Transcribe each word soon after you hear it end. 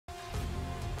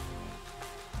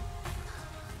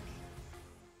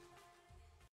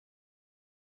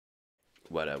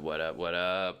What up, what up, what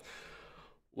up?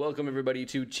 Welcome, everybody,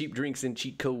 to Cheap Drinks and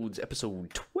Cheat Codes,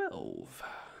 episode 12.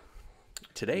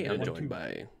 Today, I'm joined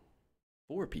by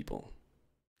 4 people.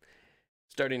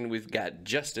 Starting with, got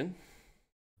Justin.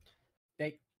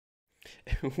 Hey.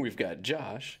 We've got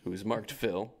Josh, who's marked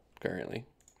Phil, currently.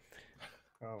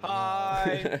 Oh,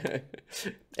 hi.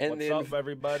 And What's then up,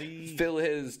 everybody? Phil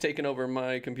has taken over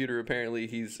my computer. Apparently,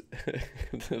 he's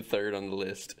the third on the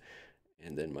list.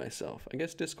 And then myself. I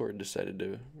guess Discord decided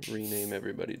to rename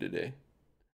everybody today.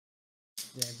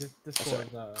 Yeah, Discord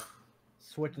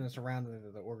switching us around into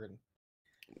the organ.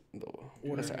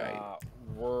 That's all right. Not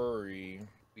worry.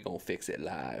 We gonna fix it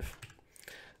live.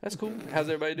 That's cool. How's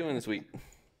everybody doing this week?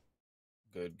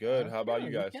 Good, good. How about you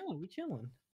guys? We chilling.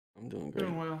 I'm doing great.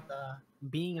 Doing well.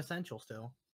 Being essential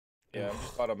still. Yeah, I'm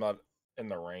just glad I'm not in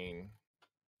the rain.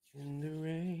 In the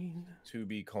rain. To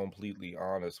be completely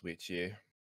honest with you.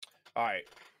 All right.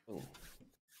 Boom.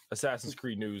 Assassin's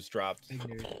Creed news dropped. Big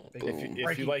news.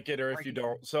 If you like it or if you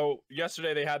don't. So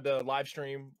yesterday they had the live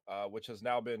stream, which has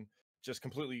now been just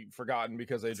completely forgotten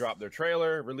because they dropped their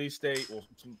trailer, release date, well,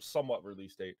 somewhat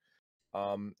release date,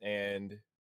 and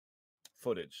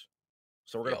footage.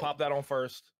 So we're gonna pop that on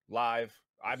first, live.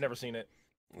 I've never seen it.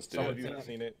 Let's do Some it. of you have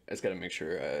seen it. I just gotta make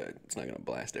sure it's not gonna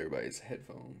blast everybody's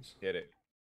headphones. Hit it.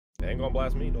 They ain't gonna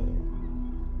blast me, though.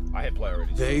 I hit play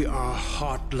already. They are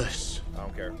heartless. I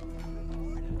don't care.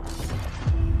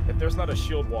 If there's not a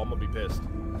shield wall, I'm gonna be pissed.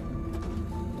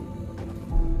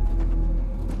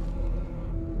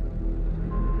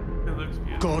 It looks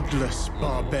beautiful. Godless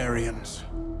barbarians.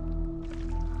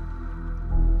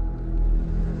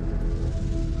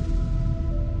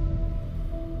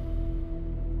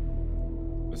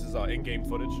 This is in-game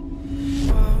footage.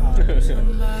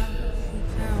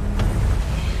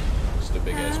 Just a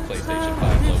big ass PlayStation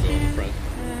 5 logo in the front.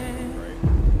 Right.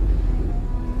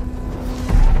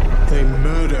 They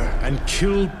murder and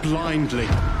kill blindly.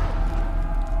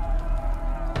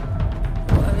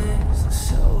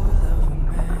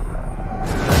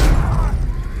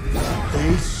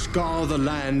 They scour the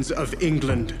lands of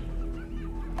England.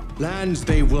 Lands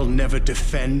they will never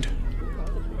defend,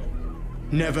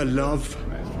 never love.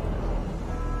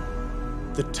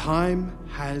 The time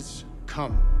has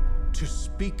come to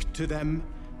speak to them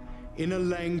in a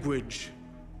language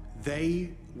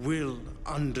they will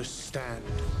understand.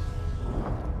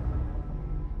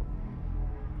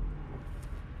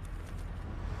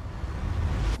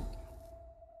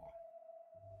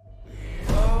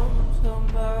 Oh,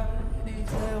 somebody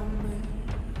tell me.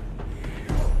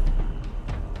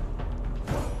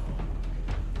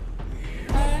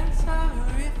 Answer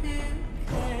if you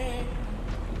can.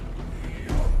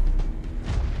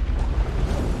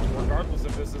 Regardless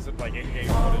if this isn't like in-game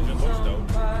footage, it looks dope.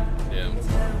 Yeah.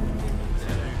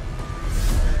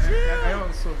 I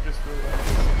also just really like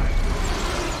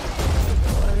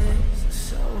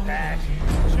Dash.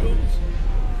 Shields.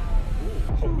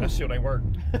 Ooh, oh, that shield ain't work.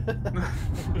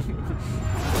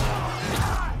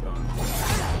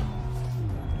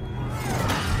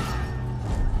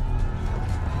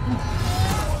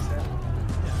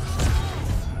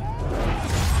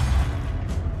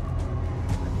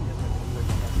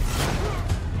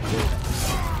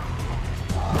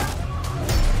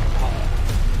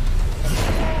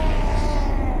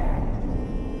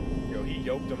 Yo, he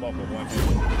yoked him up with one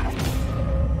hand.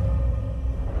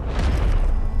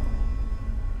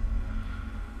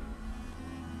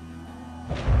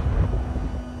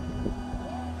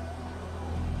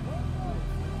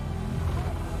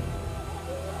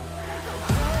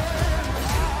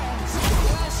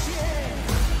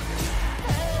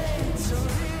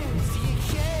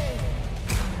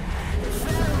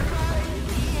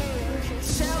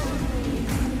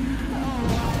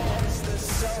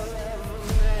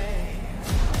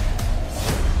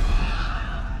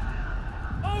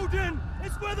 Odin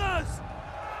is with us!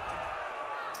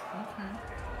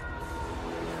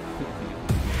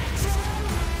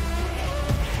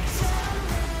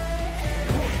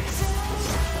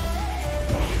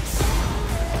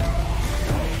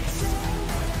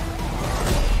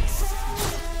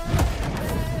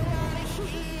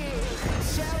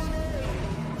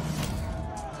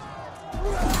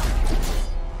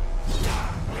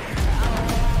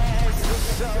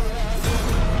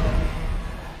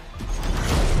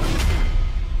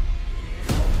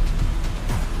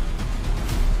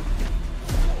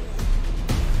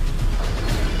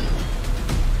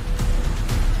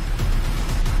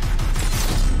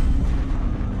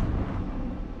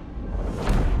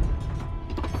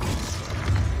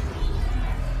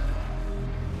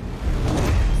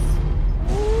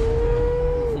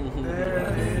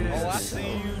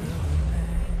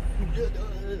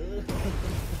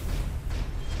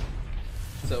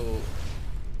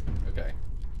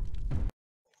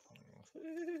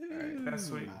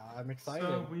 I'm excited.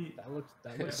 So that looks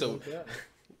So- so good.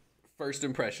 First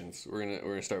impressions. We're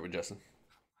gonna start with Justin.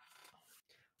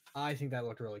 I think that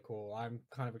looked really cool. I'm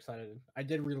kind of excited. I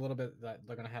did read a little bit that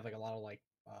they're gonna have like a lot of like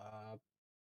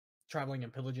traveling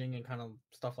and pillaging and kind of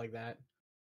stuff like that.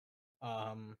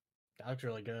 That looks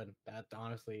really good. That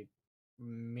honestly,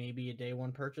 maybe a day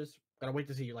one purchase. Gotta wait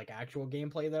to see like actual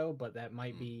gameplay though, but that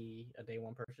might be a day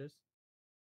one purchase.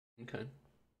 Okay.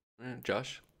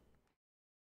 Josh.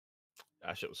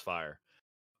 That shit was fire.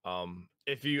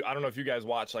 If you, I don't know if you guys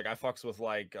watch, like I fucks with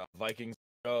like Vikings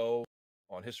Go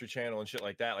on History Channel and shit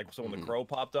like that. Like so when the crow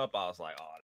popped up, I was like, oh,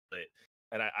 that's it.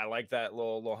 And I like that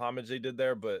little homage they did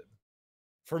there. But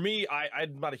for me,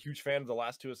 I'm not a huge fan of the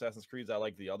last two Assassin's Creeds. I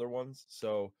like the other ones.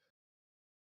 So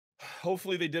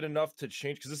hopefully they did enough to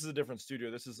change, because this is a different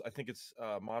studio. This is, I think it's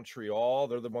Montreal.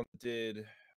 They're the one that did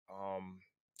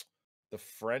the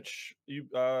French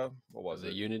what was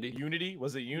it? Unity?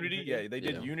 Was it Unity? Yeah, they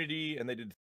did Unity and they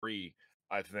did 3,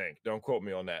 I think. Don't quote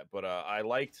me on that, but I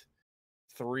liked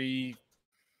 3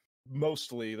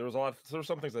 mostly. There was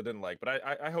some things I didn't like, but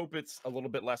I hope it's a little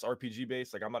bit less RPG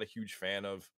based. Like I'm not a huge fan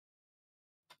of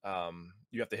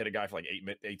you have to hit a guy for like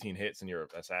 18 hits and you're an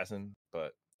assassin,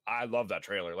 but I love that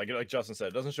trailer. Like Justin said,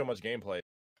 it doesn't show much gameplay.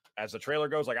 As the trailer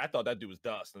goes, like I thought that dude was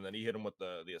dust, and then he hit him with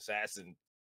the assassin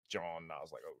John, and I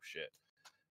was like, oh shit,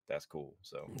 that's cool.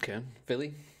 So Okay,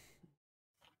 Philly.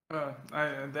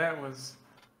 That was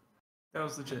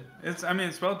legit.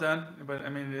 It's well done, but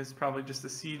it is probably just a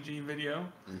CG video.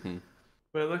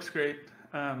 But it looks great.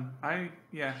 What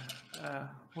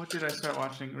did I start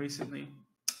watching recently?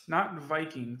 Not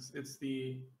Vikings. It's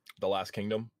the Last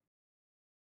Kingdom.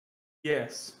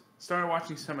 Yes, started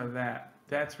watching some of that.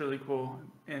 That's really cool,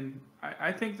 and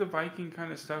I think the Viking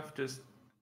kind of stuff just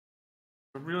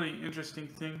a really interesting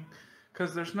thing,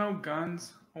 because there's no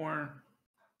guns or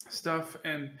stuff,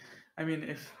 and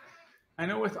if I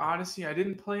know with Odyssey, I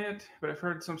didn't play it, but I've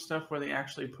heard some stuff where they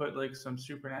actually put like some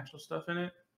supernatural stuff in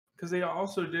it, because they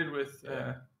also did with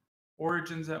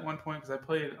Origins at one point, because I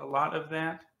played a lot of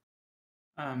that.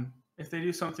 If they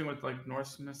do something with like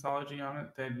Norse mythology on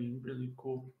it, that'd be really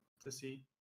cool to see.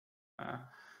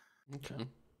 Okay.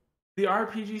 The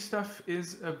RPG stuff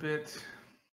is a bit.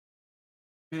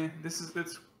 I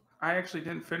actually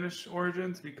didn't finish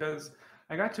Origins because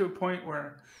I got to a point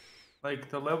where, like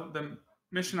the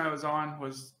mission I was on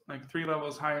was like 3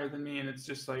 levels higher than me, and it's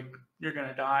just like you're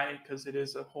gonna die because it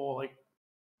is a whole like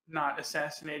not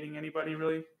assassinating anybody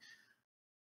really,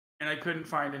 and I couldn't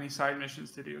find any side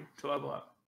missions to do to level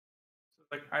up. So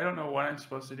like I don't know what I'm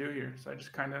supposed to do here, so I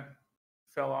just kind of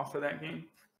fell off of that game.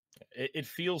 It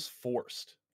feels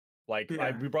forced. Like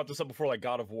we brought this up before, like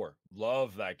God of War.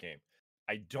 Love that game.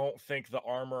 I don't think the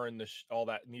armor and all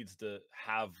that needs to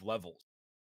have levels.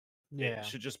 Yeah, it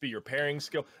should just be your pairing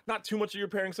skill. Not too much of your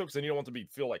pairing skill, because then you don't want to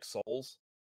feel like Souls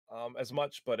as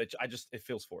much. But it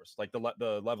feels forced, like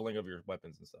the leveling of your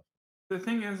weapons and stuff. The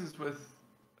thing is with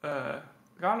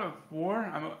God of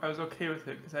War, I was okay with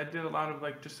it because I did a lot of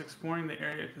like just exploring the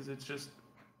area, because it's just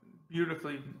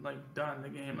beautifully like done. The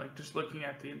game, like just looking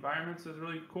at the environments is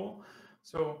really cool.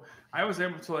 So I was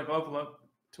able to like level up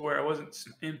to where I wasn't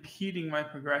impeding my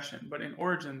progression. But in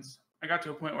Origins, I got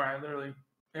to a point where I literally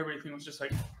everything was just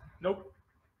like, nope,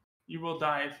 you will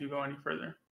die if you go any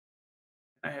further.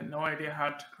 I had no idea how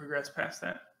to progress past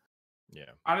that.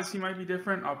 Yeah. Odyssey might be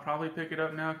different. I'll probably pick it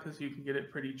up now because you can get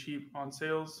it pretty cheap on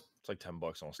sales. It's like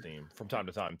 $10 on Steam from time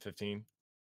to time, 15.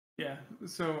 Yeah,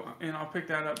 so, and I'll pick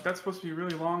that up. That's supposed to be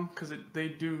really long because they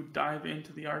do dive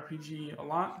into the RPG a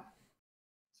lot.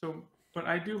 So, but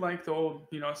I do like the old,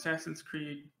 Assassin's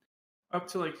Creed up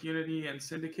to like Unity and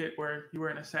Syndicate, where you were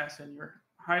an assassin. You're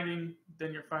hiding,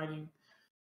 then you're fighting.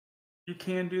 You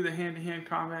can do the hand-to-hand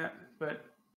combat, but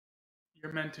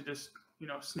you're meant to just,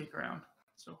 sneak around.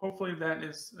 So hopefully that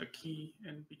is a key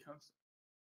and becomes,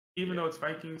 even though it's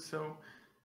Vikings, so...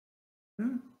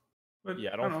 But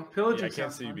yeah, I don't know. Pillaging I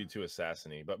can't see you be too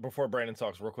assassiny. But before Brandon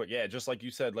talks, real quick, just like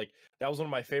you said, like that was one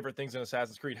of my favorite things in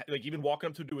Assassin's Creed. Like even walking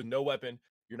up to a dude with no weapon,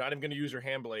 you're not even going to use your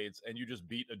hand blades, and you just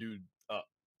beat a dude up.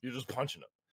 You're just punching him,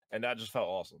 and that just felt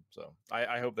awesome. So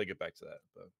I hope they get back to that.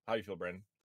 But how do you feel, Brandon?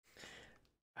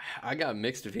 I got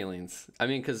mixed feelings.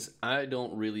 Because I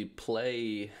don't really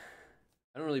play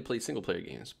single player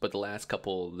games, but the last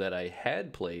couple that I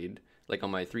had played, like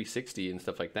on my 360 and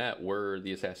stuff like that, were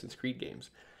the Assassin's Creed games.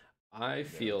 I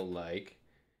feel like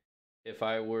if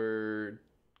I were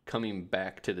coming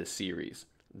back to the series,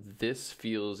 this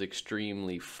feels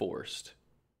extremely forced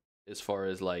as far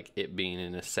as like it being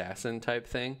an assassin type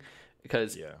thing,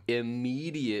 because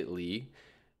immediately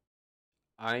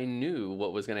I knew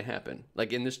what was going to happen.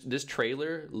 Like in this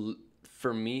trailer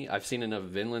for me, I've seen enough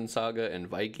Vinland Saga and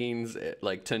Vikings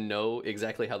like to know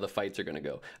exactly how the fights are gonna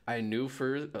go. I knew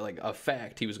for like a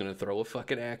fact he was gonna throw a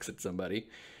fucking axe at somebody,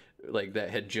 like that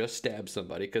had just stabbed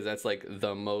somebody, because that's like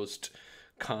the most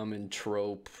common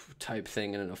trope type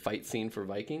thing in a fight scene for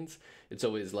Vikings. It's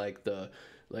always like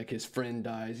his friend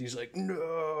dies, he's like,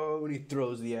 no, and he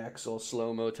throws the axe all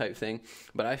slow-mo type thing.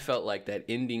 But I felt like that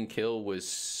ending kill was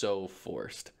so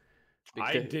forced.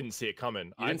 I didn't see it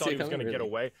coming. I thought he was going to get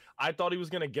away. I thought he was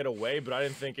going to get away, but I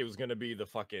didn't think it was going to be the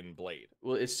fucking blade.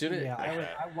 Well, as soon as... Yeah,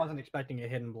 I wasn't expecting a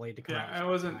hidden blade to come out. Yeah, I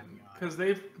wasn't, because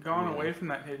they've gone away from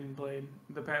that hidden blade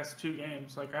the past 2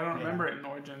 games. Like, I don't remember it in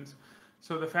Origins.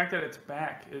 So the fact that it's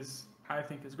back I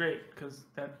think is great, because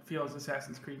that feels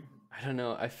Assassin's Creed. I don't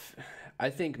know. I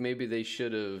think maybe they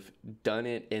should have done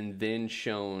it and then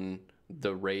shown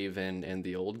the Raven and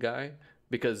the old guy,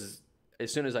 because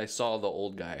as soon as I saw the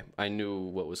old guy, I knew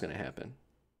what was going to happen.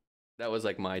 That was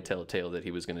like my telltale that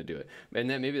he was going to do it. And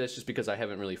then maybe that's just because I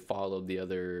haven't really followed the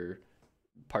other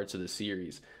parts of the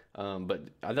series. But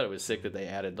I thought it was sick that they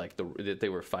added like that they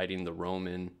were fighting the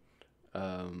Roman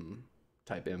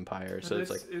type empire. So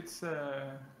it's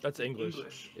that's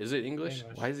English. Is it English?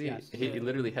 Why is he? Yes. He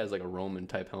literally has like a Roman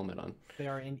type helmet on. They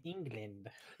are in England.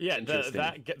 Yeah,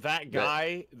 that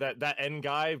guy, that end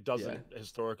guy doesn't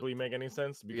historically make any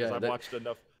sense, because I've watched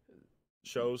enough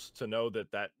shows to know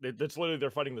that's literally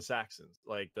they're fighting the Saxons,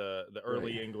 like the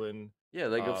early England. Yeah,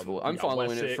 like I'm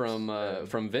following it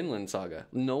from Vinland Saga.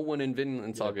 No one in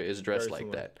Vinland Saga is dressed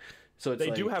like that. So it's they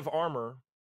do have armor.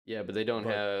 Yeah, but they don't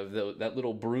have that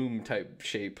little broom type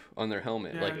shape on their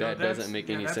helmet. Yeah, like that doesn't make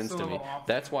any sense to me.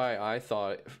 That's why I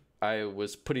thought I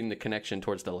was putting the connection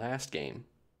towards the last game.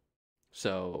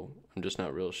 So I'm just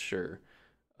not real sure.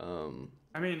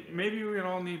 I mean, maybe we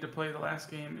all need to play the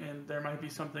last game, and there might be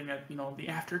something at the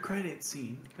after credits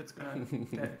scene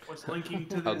that was linking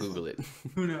to this. I'll Google it.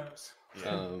 Who knows?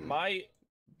 I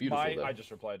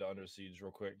just replied to Under Siege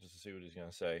real quick just to see what he's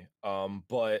gonna say.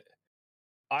 But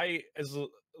as the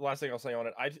last thing I'll say on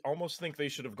it, I almost think they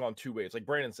should have gone 2 ways. Like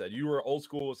Brandon said, you were an old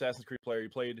school Assassin's Creed player. You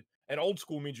played, and old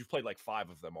school means you've played like 5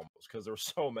 of them almost, because there were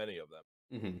so many of them.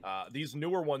 Mm-hmm. These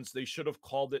newer ones, they should have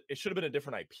called it. It should have been a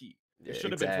different IP. It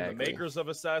should have been from the makers of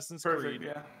Assassin's Creed.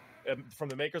 Yeah. From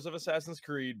the makers of Assassin's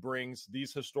Creed brings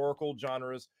these historical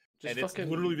genres, and it's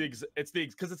literally because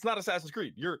it's not Assassin's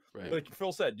Creed. You're like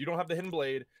Phil said, you don't have the hidden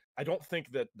blade. I don't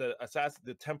think that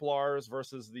the Templars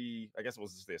versus the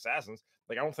Assassins,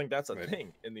 like I don't think that's a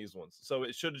thing in these ones. So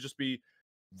it should just be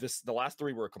this. The last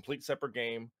 3 were a complete separate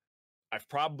game. I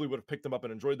probably would have picked them up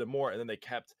and enjoyed them more, and then they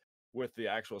kept with the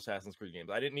actual Assassin's Creed games.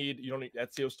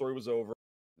 Ezio's story was over.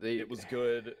 It was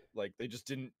good. Like they just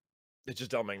didn't. It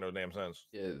just don't make no damn sense.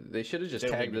 Yeah, they should have just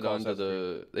tagged it onto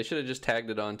the. They should have just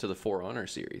tagged it onto the For Honor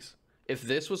series. If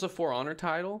this was a For Honor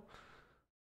title,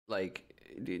 like,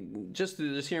 just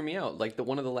hear me out. Like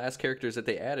one of the last characters that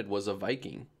they added was a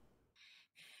Viking.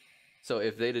 So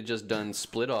if they'd have just done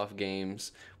split-off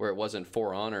games where it wasn't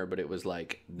For Honor, but it was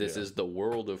like, this is the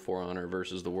world of For Honor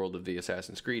versus the world of the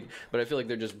Assassin's Creed. But I feel like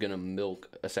they're just going to milk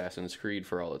Assassin's Creed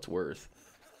for all it's worth.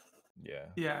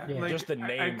 Yeah. Like, just the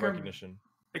name recognition.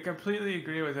 I completely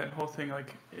agree with that whole thing.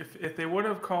 Like, if they would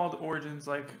have called Origins,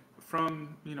 like,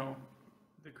 from,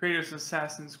 the creators of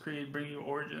Assassin's Creed bring you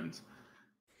Origins,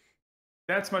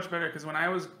 that's much better, because when I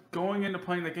was going into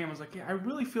playing the game, I was like, I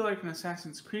really feel like an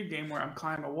Assassin's Creed game where I'm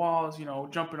climbing walls,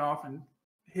 jumping off and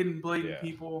hidden blading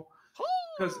people.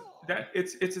 Because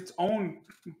it's its own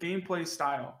gameplay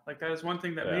style. Like that is one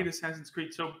thing that made Assassin's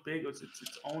Creed so big, was it's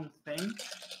its own thing.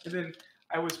 And then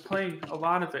I was playing a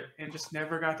lot of it and just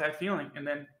never got that feeling. And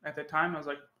then at that time I was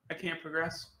like, I can't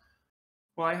progress.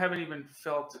 Well, I haven't even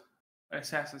felt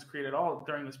Assassin's Creed at all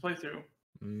during this playthrough.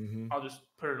 I'll just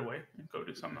put it away and go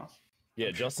do something else. Yeah,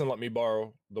 Justin let me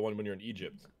borrow the one when you're in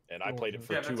Egypt, and I played it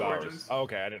for 2 hours. Oh,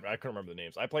 okay, I couldn't remember the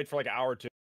names. I played for like an hour or 2.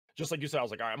 Just like you said, I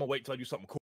was like, all right, I'm gonna wait till I do something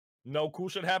cool. No cool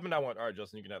shit happened. I went, all right,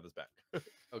 Justin, you can have this back.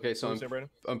 Okay, so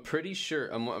I'm pretty sure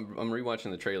I'm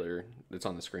rewatching the trailer that's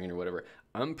on the screen or whatever.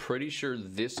 I'm pretty sure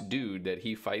this dude that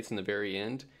he fights in the very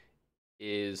end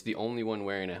is the only one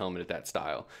wearing a helmet at that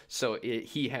style. So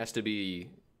he has to be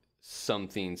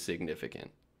something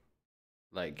significant.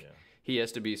 Like he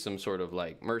has to be some sort of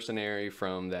like mercenary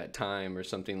from that time or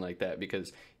something like that,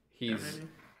 because he's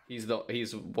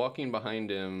walking behind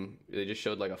him. They just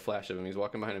showed like a flash of him. He's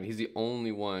walking behind him. He's the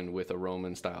only one with a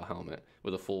Roman style helmet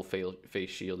with a full face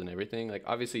shield and everything. Like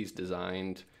obviously he's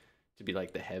designed to be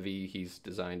like the heavy. He's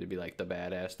designed to be like the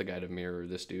badass, the guy to mirror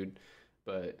this dude.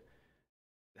 But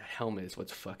that helmet is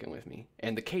what's fucking with me.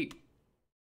 And the cape.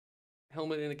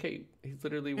 helmet and a cape. He's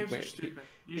literally Capes are wearing. stupid.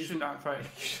 You should not fight.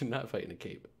 You should not fight in a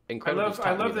cape. I Incredibles love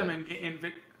taught me them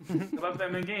that. I love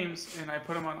them in games, and I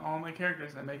put them on all my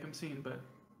characters and make them seen. But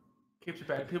capes are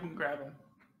bad. People can grab them.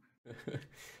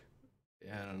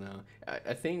 Yeah, I don't know.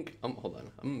 I think hold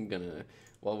on. I'm gonna,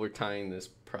 while we're tying this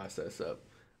process up,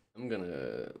 I'm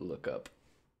gonna look up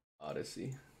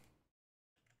Odyssey.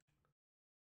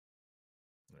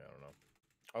 Yeah, I don't know.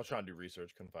 I was trying to do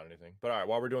research, couldn't find anything. But all right,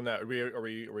 while we're doing that, are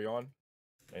we on?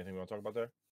 Anything we want to talk about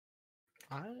there?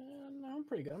 I'm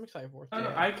pretty good. I'm excited for it.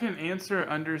 I can answer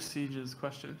Under Siege's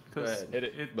question because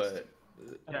But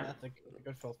Yeah, that's a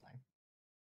good Phil thing.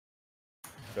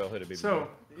 Phil, hit it, baby. so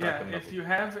yeah, Crack 'em if knuckles. you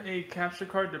have a capture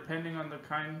card, depending on the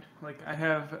kind, like I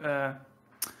have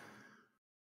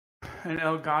an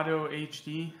Elgato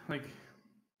HD, like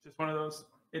just one of those.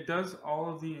 It does all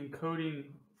of the encoding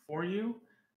for you.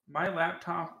 My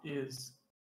laptop is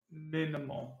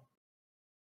minimal,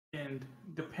 and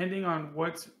depending on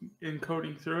what's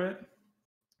encoding through it,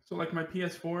 so like my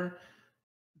PS4,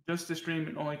 just to stream,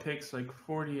 it only takes like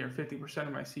 40 or 50%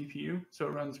 of my CPU, so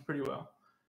it runs pretty well.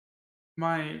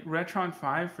 My Retron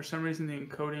 5, for some reason, the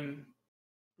encoding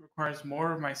requires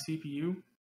more of my CPU,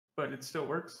 but it still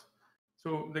works.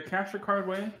 So the capture card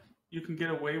way, you can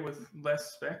get away with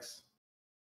less specs,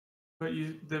 but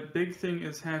the big thing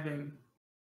is having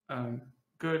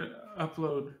good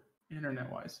upload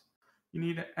internet-wise. You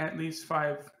need at least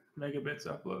 5 megabits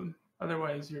upload.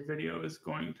 Otherwise, your video is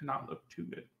going to not look too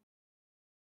good.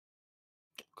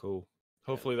 Cool.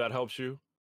 Hopefully that helps you.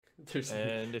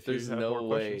 And if there's you have no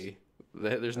more questions,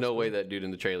 way there's no way that dude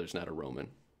in the trailer's not a Roman.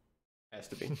 Has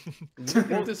to be.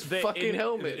 Look at this fucking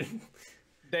helmet.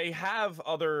 They have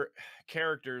other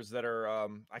characters that are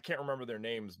I can't remember their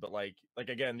names, but like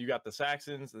again, you got the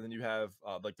Saxons, and then you have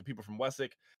like the people from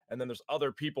Wessex, and then there's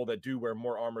other people that do wear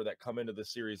more armor that come into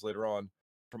this series later on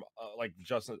from like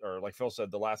Justin or like Phil said,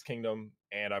 the Last Kingdom,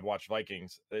 and I've watched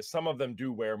Vikings. Some of them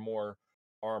do wear more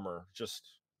armor.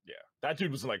 Just yeah, that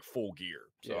dude was in like full gear,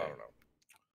 so I don't know.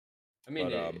 I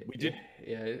mean, but, we did.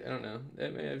 Yeah, I don't know. I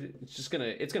mean, it's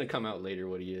gonna come out later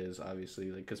what he is,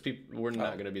 obviously, like because we're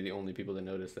not gonna be the only people that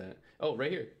notice that. Oh,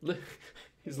 right here,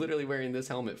 he's literally wearing this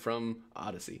helmet from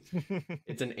Odyssey.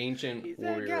 It's an ancient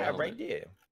warrior helmet. Right there.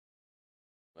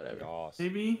 Whatever.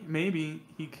 Awesome. Maybe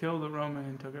he killed a Roman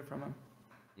and took it from him.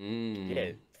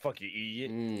 Yeah, fuck you,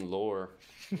 idiot. Lore.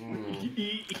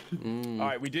 All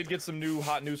right, we did get some new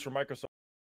hot news from Microsoft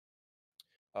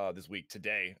this week,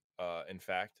 today, in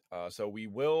fact. So we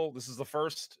will. This is the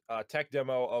first tech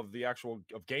demo of the actual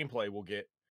gameplay we'll get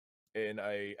in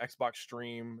a Xbox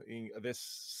stream the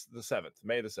 7th,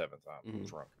 May the 7th. I'm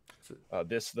drunk.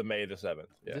 The May the 7th.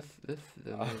 Yeah. The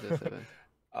May the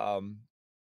 7th.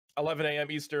 11 a.m.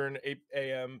 Eastern, 8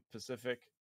 a.m. Pacific.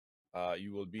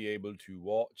 You will be able to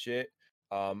watch it.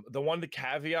 The one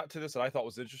caveat to this that I thought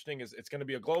was interesting is it's going to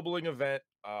be a global event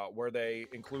where they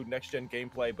include next-gen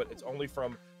gameplay, but it's only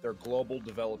from their global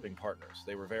developing partners.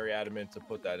 They were very adamant to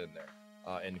put that in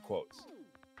there, in quotes.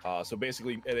 So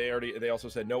basically, they also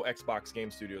said no Xbox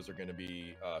game studios are going to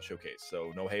be showcased.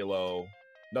 So no Halo,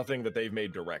 nothing that they've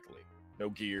made directly. No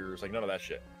Gears, like none of that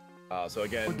shit. So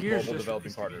again, global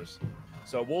developing partners.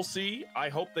 So we'll see. I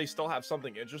hope they still have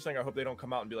something interesting. I hope they don't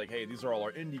come out and be like, hey, these are all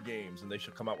our indie games, and they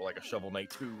should come out with like a Shovel Knight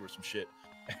 2 or some shit.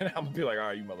 And I'm gonna be like, all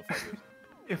right, you motherfuckers.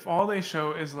 If all they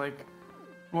show is like,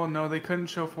 well, no, they couldn't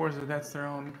show Forza. That's their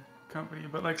own company.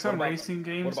 But like some racing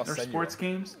games or sports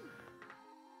games.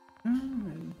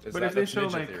 But if they show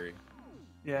like,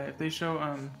 if they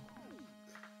show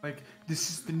like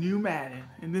this is the new Madden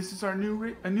and this is our new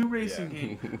racing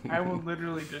game, I will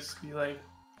literally just be like.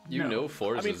 You know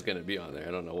Forza is going to be on there.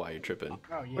 I don't know why you're tripping.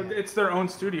 Oh, yeah. But it's their own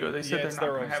studio. They said they're not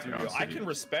going to have their own studio. I can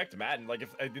respect Madden. Like,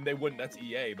 if they wouldn't, that's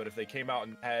EA. But if they came out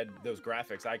and had those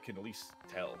graphics, I can at least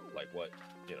tell, like, what,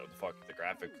 the fuck,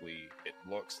 graphically it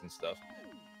looks and stuff.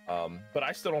 But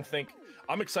I still don't think...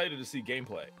 I'm excited to see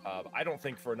gameplay. I don't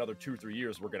think for another 2 or 3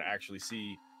 years we're going to actually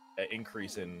see an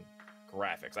increase in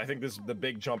graphics. I think the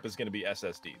big jump is going to be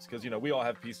SSDs. Because, we all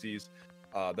have PCs...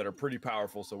 that are pretty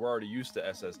powerful, so we're already used to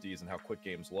SSDs and how quick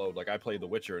games load. Like I played The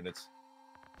Witcher and it's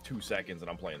 2 seconds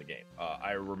and I'm playing the game.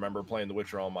 I remember playing The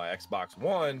Witcher on my Xbox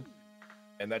One,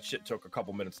 and that shit took a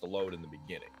couple minutes to load in the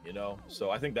beginning. So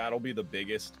I think that'll be the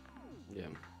biggest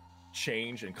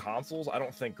change in consoles. I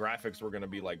don't think graphics were going to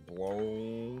be like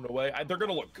blown away. They're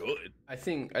going to look good. I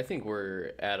think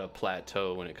we're at a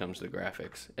plateau when it comes to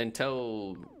graphics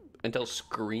until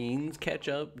screens catch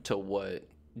up to what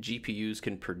GPUs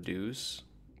can produce.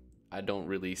 I don't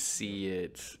really see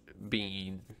that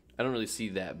being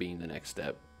the next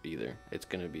step either. It's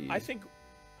gonna be. I think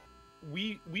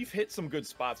we've hit some good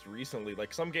spots recently.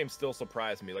 Like some games still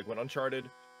surprise me. Like when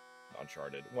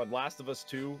when Last of Us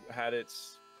 2 had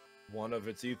one of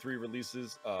its E3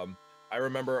 releases. I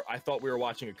remember I thought we were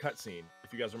watching a cutscene.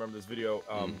 If you guys remember this video,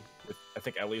 with I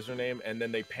think Ellie's her name, and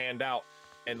then they panned out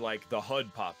and like the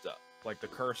HUD popped up, like the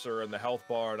cursor and the health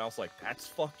bar, and I was like, that's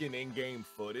fucking in-game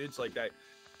footage. Like that.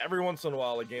 Every once in a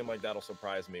while, a game like that'll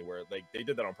surprise me, where like they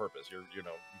did that on purpose. You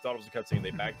thought it was a cutscene,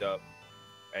 they backed up,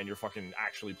 and you're fucking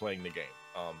actually playing the game.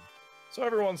 So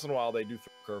every once in a while they do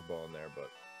throw a curveball in there,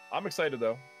 but I'm excited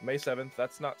though. May 7th,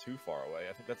 that's not too far away.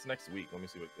 I think that's next week. Let me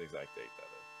see what the exact date that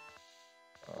is.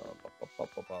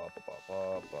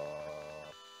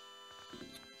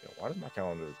 Why does my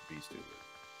calendar be stupid?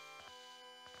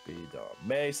 Be dumb.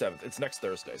 May 7th. It's next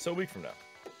Thursday, so a week from now.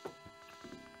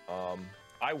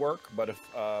 I work, but if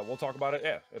we'll talk about it,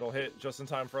 yeah, it'll hit just in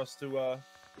time for us to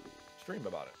stream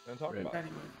about it and talk about it.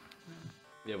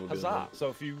 Yeah, we'll Huzzah! So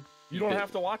if you don't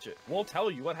have to watch it, we'll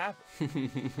tell you what happened.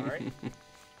 All right.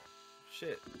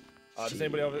 Shit. Does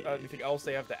anybody have anything else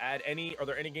they have to add? Are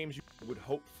there any games you would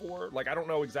hope for? Like, I don't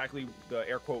know exactly the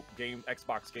air quote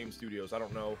Xbox game studios. I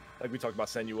don't know. Like we talked about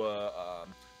Senua,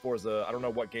 Forza. I don't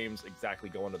know what games exactly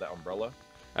go under that umbrella.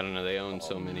 I don't know. They own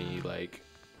so many like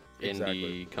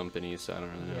indie companies, so I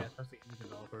don't really know. Yeah, especially indie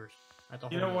developers.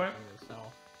 You know what?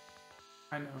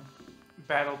 I know.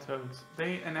 Battletoads.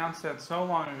 They announced that so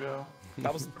long ago.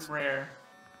 That was Rare.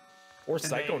 Or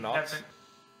Psychonauts.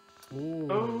 Ooh.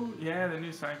 Oh, yeah, the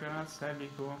new Psychonauts. That'd be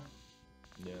cool.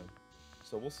 Yeah.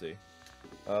 So we'll see.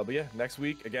 But yeah, next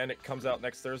week, again, it comes out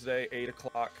next Thursday, 8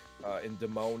 o'clock in Des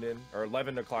Moines, or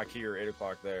 11 o'clock here, 8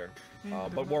 o'clock there.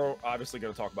 But we're obviously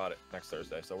going to talk about it next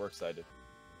Thursday, so we're excited.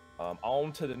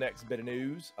 On to the next bit of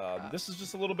news. This is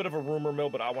just a little bit of a rumor mill,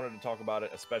 but I wanted to talk about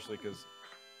it, especially because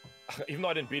even though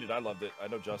I didn't beat it, I loved it. I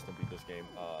know Justin beat this game.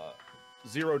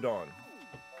 Zero Dawn.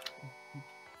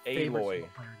 Aloy.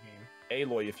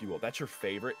 Aloy, if you will. That's your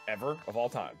favorite ever of all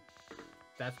time.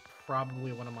 That's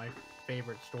probably one of my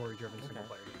favorite story-driven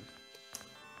single-player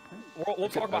games. We'll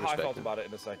talk about how I felt about it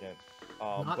in a second.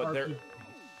 But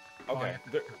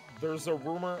there's a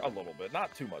rumor, a little bit,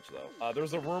 not too much though.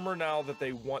 There's a rumor now that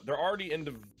they're already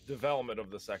in development of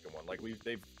the second one. Like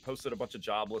they've posted a bunch of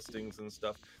job listings and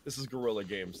stuff. This is Guerrilla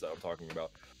Games that I'm talking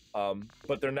about.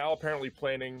 But they're now apparently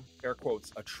planning, air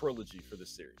quotes, a trilogy for this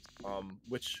series,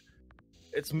 which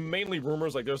it's mainly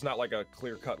rumors. Like there's not like a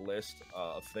clear-cut list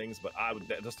of things, but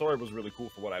the story was really cool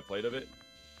for what I played of it,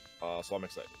 so I'm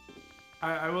excited.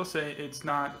 I will say it's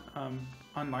not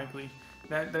unlikely.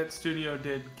 That studio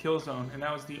did Killzone, and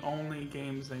that was the only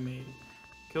games they made.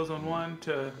 Killzone 1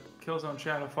 to Killzone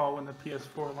Shadowfall when the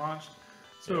PS4 launched.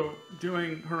 So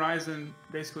doing Horizon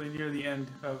basically near the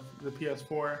end of the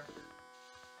PS4,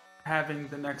 having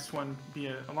the next one be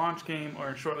a launch game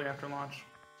or shortly after launch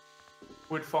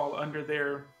would fall under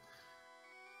their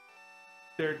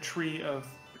tree of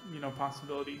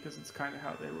possibility, because it's kind of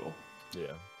how they roll.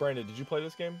 Yeah. Brandon, did you play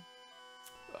this game?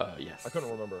 Yes. I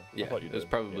couldn't remember. Yeah, I thought you it was did.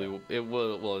 probably it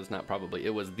was. Well, it's not probably.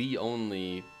 It was the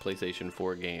only PlayStation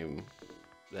 4 game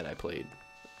that I played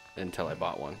until I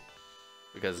bought one,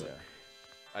 because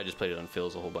I just played it on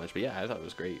Phil's a whole bunch. But yeah, I thought it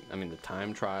was great. I mean, the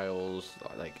time trials,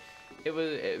 like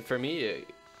for me, it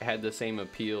had the same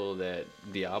appeal that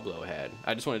Diablo had.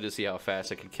 I just wanted to see how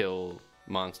fast I could kill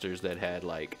monsters that had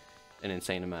like an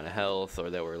insane amount of health or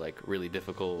that were like really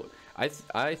difficult.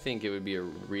 I think it would be a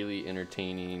really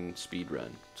entertaining speed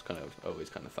run. It's always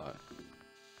thought.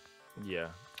 Yeah,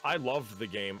 I loved the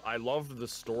game. I loved the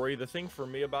story. The thing for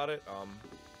me about it,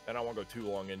 and I won't go too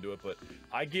long into it, but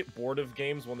I get bored of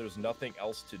games when there's nothing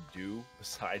else to do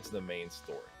besides the main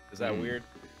story. Is that weird?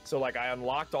 So like I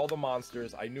unlocked all the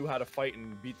monsters. I knew how to fight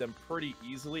and beat them pretty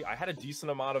easily. I had a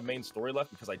decent amount of main story left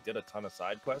because I did a ton of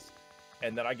side quests,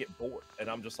 and then I get bored and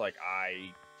I'm just like, I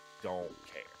don't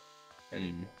care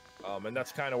anymore. And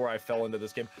that's kind of where I fell into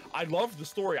this game. I loved the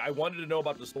story. I wanted to know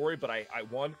about the story, but I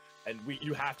won. And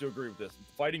you have to agree with this.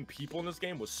 Fighting people in this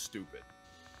game was stupid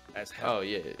as hell. Oh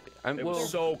yeah, it was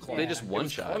so clunky. They just one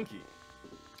shot.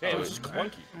 Yeah, it was just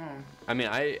clunky. I mean,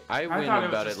 I went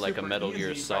about it like a Metal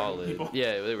Gear Solid.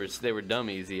 Yeah, they were dumb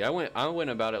easy. I went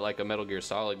about it like a Metal Gear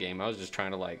Solid game. I was just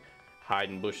trying to like hide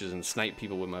in bushes and snipe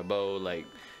people with my bow. Like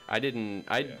I didn't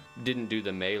do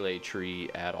the melee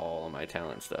tree at all on my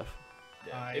talent stuff.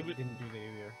 Yeah, I didn't do that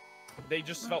either. They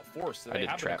just felt forced. And they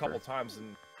happened a couple times,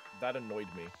 and that annoyed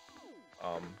me.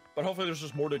 But hopefully there's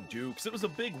just more to do, because it was a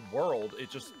big world.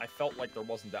 I felt like there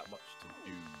wasn't that much to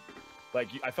do. Like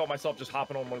I felt myself just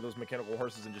hopping on one of those mechanical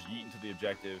horses and just yeeting to the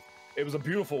objective. It was a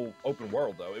beautiful open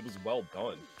world, though. It was well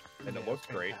done. and it Yeah, looked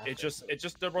great. fantastic. It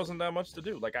just there wasn't that much to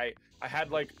do. Like I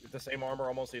had like the same armor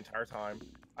almost the entire time.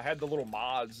 I had the little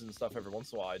mods and stuff every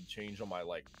once in a while. I'd change on my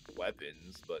like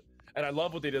weapons, and I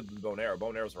love what they did with the bow and arrow. Bow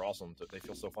and arrows are awesome. They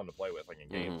feel so fun to play with, like in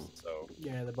games. So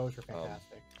Yeah, the bows are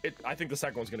fantastic. I think the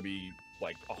second one's gonna be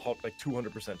like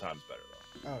 200% times better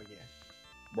though. Oh yeah.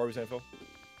 What were you saying, Phil?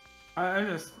 I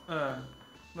just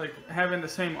like having the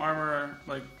same armor.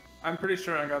 Like I'm pretty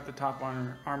sure I got the top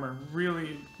armor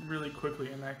really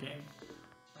quickly in that game.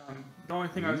 The only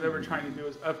thing I was ever trying to do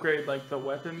was upgrade like the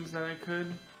weapons that I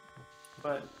could,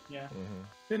 but yeah,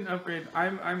 didn't upgrade.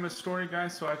 I'm a story guy,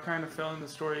 so I kind of fell in the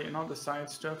story and all the side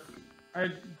stuff.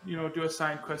 I'd do a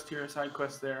side quest here, a side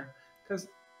quest there, because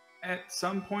at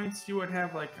some points you would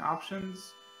have like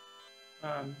options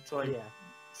to like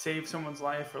save someone's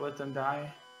life or let them die.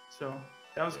 So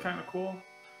that was kind of cool.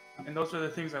 And those are the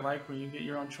things I like when you get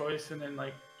your own choice and then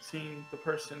like seeing the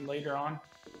person later on.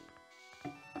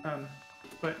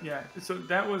 But yeah, so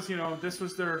that was, this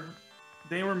was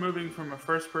they were moving from a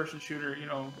first person shooter,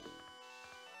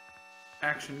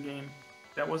 action game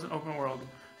that wasn't open world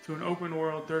to an open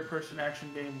world third person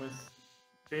action game with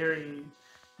very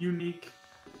unique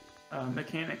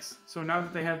mechanics. So now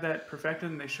that they have that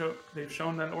perfected and they've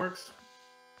shown that it works,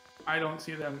 I don't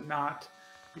see them not,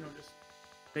 just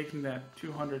making that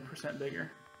 200%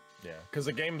 bigger. Yeah, because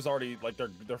the game's already like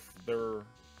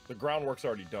the groundwork's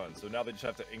already done. So now they just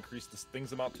have to increase the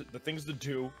things to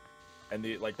do, and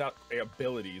the like not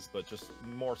abilities, but just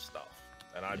more stuff.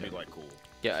 And I'd be like, cool.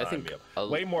 Yeah, I think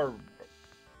way more.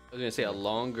 I was gonna say a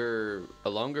longer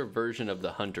version of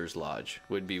the Hunter's Lodge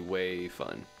would be way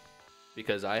fun,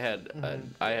 because I had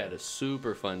a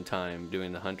super fun time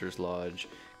doing the Hunter's Lodge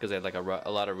because I had like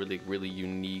a lot of really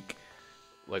unique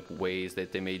like ways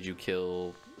that they made you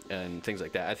kill and things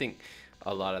like that. I think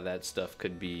a lot of that stuff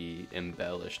could be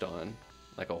embellished on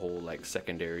like a whole like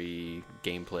secondary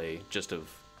gameplay just of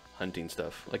hunting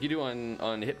stuff like you do on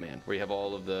Hitman, where you have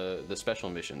all of the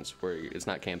special missions where it's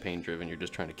not campaign driven, you're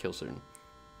just trying to kill certain.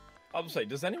 I'll say,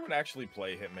 does anyone actually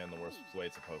play Hitman the worst way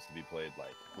it's supposed to be played?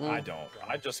 Like, I don't.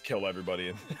 I just kill everybody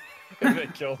and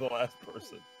then kill the last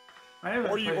person.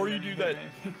 Or you do that.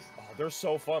 Oh, they're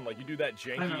so fun. Like you do that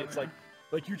janky. It's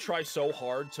like you try so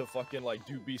hard to fucking like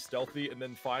be stealthy, and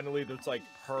then finally there's like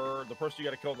the person you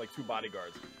gotta kill, and like 2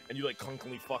 bodyguards, and you like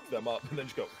clunkily fuck them up, and then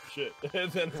just go shit, and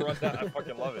then run down. I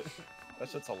fucking love it. That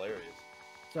shit's hilarious.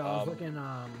 So I was looking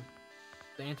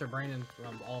to answer Brandon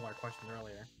from all of our questions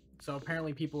earlier. So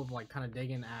apparently people have like kind of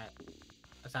digging at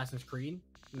Assassin's Creed,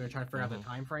 and they're trying to figure out the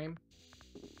time frame.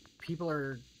 People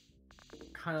are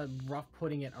kind of rough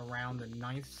putting it around the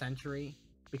 9th century,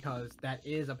 because that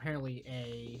is apparently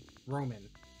a Roman,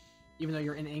 even though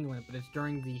you're in England, but it's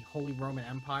during the Holy Roman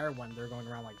Empire when they're going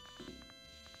around like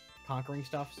conquering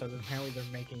stuff. So apparently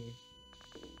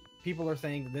people are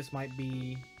saying that this might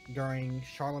be during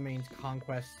Charlemagne's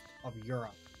conquest of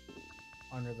Europe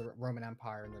under the Roman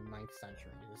Empire in the 9th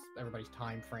century. This is everybody's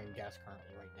time frame guess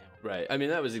currently right now. Right. I mean,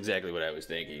 that was exactly what I was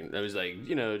thinking. I was like,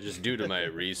 just due to my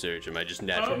research and my just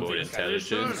natural born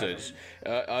intelligence, it's,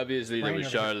 obviously there was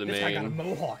Charlemagne. This guy got a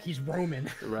mohawk. He's Roman.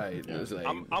 Right. It was like,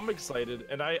 I'm excited,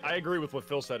 and I agree with what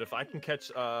Phil said. If I can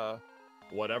catch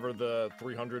whatever the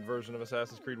 300 version of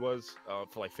Assassin's Creed was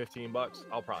for like $15,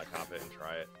 I'll probably cop it and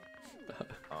try it.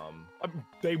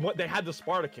 They had the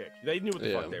Sparta kick. They knew what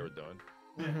the fuck they were doing.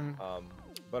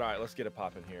 But all right, let's get it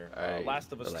popping here.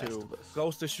 Last of Us 2,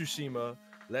 Ghost of Tsushima.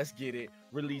 Let's get it.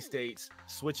 Release dates,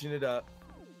 switching it up.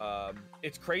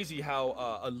 It's crazy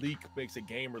how a leak makes a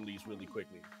game release really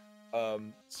quickly.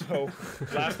 So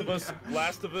Last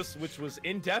of Us, which was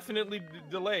indefinitely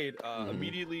delayed,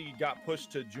 immediately got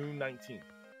pushed to June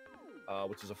 19th,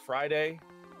 which is a Friday.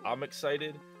 I'm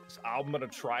excited. So I'm gonna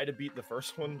try to beat the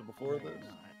first one before this.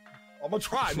 I'm gonna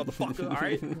try, motherfucker. All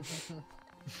right.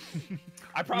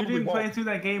 I probably You didn't won't. play through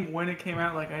that game when it came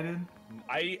out like I did?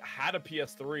 I had a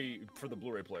PS3 for the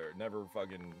Blu-ray player. Never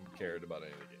fucking cared about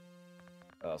any of the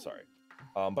game. Sorry.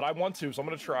 But I want to, so I'm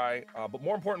going to try. But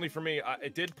more importantly for me,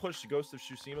 it did push Ghost of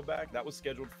Tsushima back. That was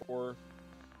scheduled for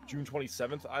June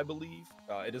 27th, I believe.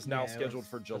 It is now scheduled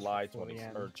for July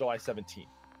 20th or July 17th.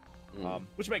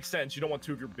 Which makes sense. You don't want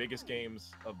 2 of your biggest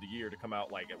games of the year to come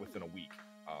out like within a week.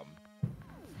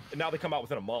 And now they come out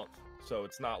within a month. So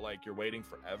it's not like you're waiting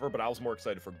forever, but I was more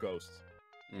excited for Ghosts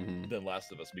than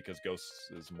Last of Us, because Ghosts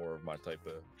is more of my type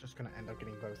of... Just gonna end up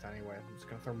getting both anyway. I'm just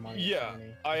gonna throw money. Yeah,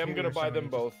 I am gonna buy them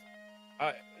both.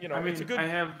 It's a good... I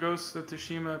have Ghost of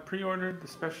Tsushima pre-ordered, the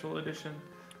special edition.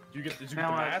 Did you get the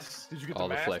mask? Did you get the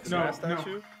mask? flex? No.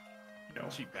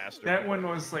 Cheap bastard. That one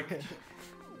was like...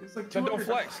 It's like then $200. don't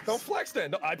flex. Don't flex then.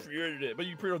 No, I pre-ordered it, but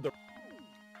you pre-ordered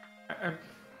the...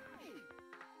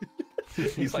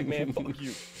 He's like, man, fuck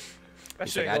you. That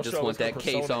He's shit like, ain't I gonna just show want us that the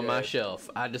case Persona on my yet." shelf.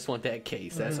 I just want that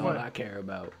case. That's all I care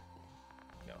about.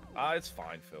 No, it's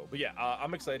fine, Phil. But yeah,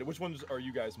 I'm excited. Which ones are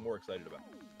you guys more excited about?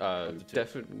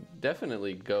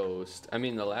 Definitely Ghost. I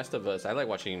mean, The Last of Us, I like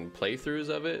watching playthroughs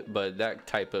of it, but that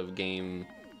type of game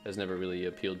has never really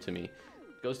appealed to me.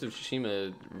 Ghost of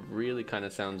Tsushima really kind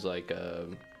of sounds like a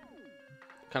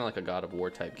God of War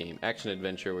type game, action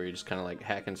adventure where you're just kind of like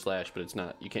hack and slash, but it's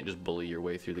not. You can't just bully your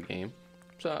way through the game.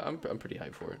 So I'm pretty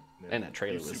hyped for it. Yeah. And that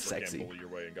trailer You was super sexy. can't bully your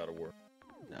way in God of War.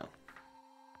 No.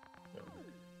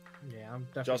 Yeah, I'm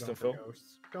definitely Justin, going for Phil?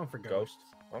 Ghosts. Going for Ghost.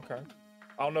 Okay.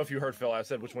 I don't know if you heard Phil. I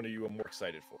said which one are you more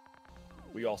excited for?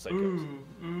 We all say Ghost.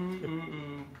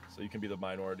 So you can be the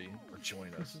minority or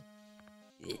join us.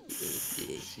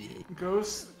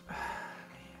 Ghost.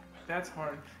 That's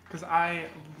hard because I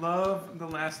love the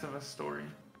Last of Us story.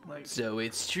 Like, So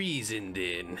it's treason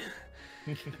then.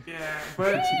 yeah,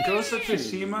 but Ghost of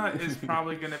Tsushima is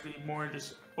probably going to be more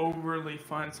just overly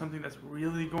fun, something that's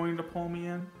really going to pull me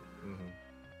in.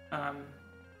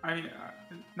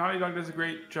 Naughty Dog does a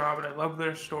great job, and I love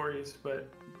their stories, but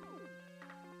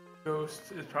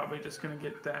Ghost is probably just going to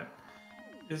get that.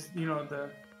 Is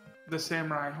the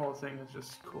samurai whole thing is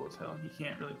just cool as hell. You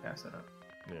can't really pass that up.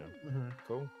 Yeah.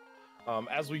 Cool.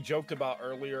 As we joked about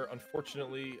earlier,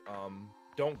 unfortunately,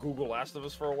 don't Google Last of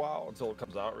Us for a while until it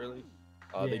comes out, really.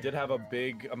 They did have a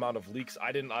big amount of leaks.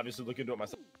 I didn't obviously look into it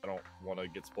myself. I don't want to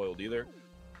get spoiled either.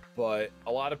 But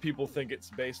a lot of people think it's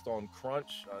based on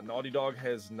crunch. Naughty Dog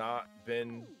has not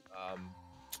been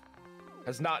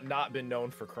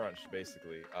known for crunch,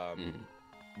 basically.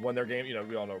 When their game,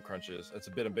 we all know what crunch is. It's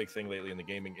been a big thing lately in the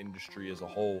gaming industry as a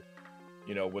whole.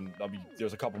 When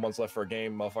there's a couple months left for a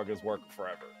game, motherfuckers work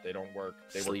forever. They don't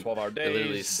work. They work 12-hour days. They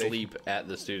literally sleep at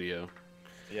the studio.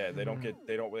 Yeah, they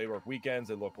work weekends.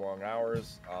 They work long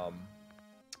hours.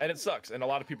 And it sucks. And a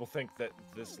lot of people think that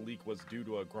this leak was due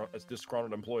to a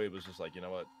disgruntled employee. It was just like, you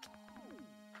know what?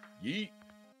 Yeet.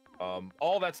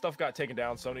 All that stuff got taken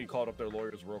down. Sony called up their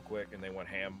lawyers real quick, and they went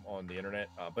ham on the internet.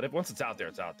 But once it's out there,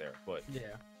 it's out there. But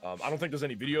Yeah. I don't think there's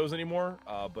any videos anymore.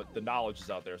 But the knowledge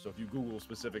is out there. So if you Google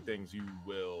specific things, you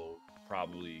will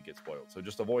probably get spoiled. So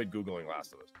just avoid Googling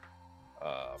Last of Us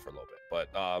for a little bit.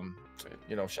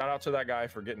 But shout out to that guy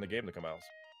for getting the game to come out.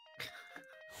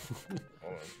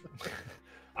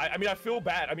 I mean, I feel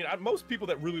bad. I mean, most people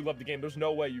that really love the game, there's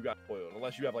no way you got spoiled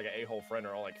unless you have like an a-hole friend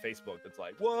or on like Facebook that's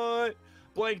like, what?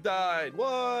 Blank died.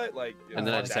 What? Like. And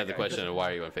then I just have the question of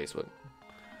why are you on Facebook?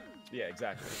 Yeah,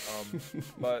 exactly.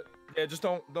 But yeah, just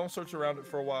don't search around it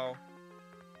for a while.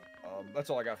 That's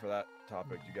all I got for that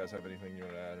topic. Do you guys have anything you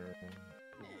want to add or anything?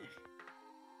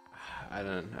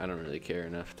 I don't really care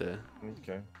enough to.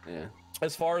 Okay. Yeah.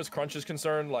 As far as crunch is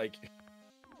concerned, like,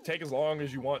 take as long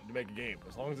as you want to make a game.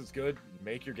 As long as it's good,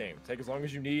 make your game. Take as long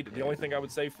as you need. The only thing I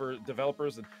would say for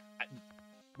developers, and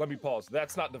let me pause.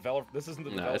 That's not developer. This isn't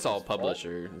the developer. No, it's all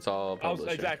publisher. It's all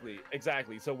publisher.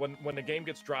 Exactly. So when the game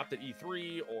gets dropped at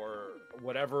E3 or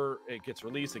whatever, it gets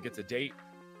released, it gets a date.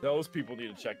 Those people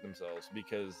need to check themselves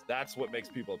because that's what makes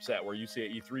people upset. Where you see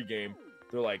an E3 game,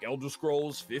 they're like Elder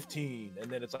Scrolls 15,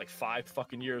 and then it's like 5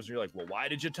 fucking years, and you're like, well, why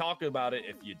did you talk about it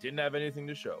if you didn't have anything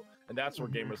to show? And that's where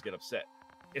gamers get upset.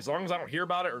 As long as I don't hear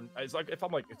about it, or it's like if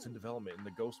I'm like it's in development in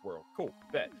the Ghost world, cool,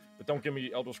 bet. But don't give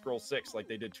me Elder Scrolls 6 like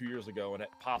they did 2 years ago, and it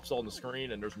pops on the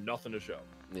screen and there's nothing to show.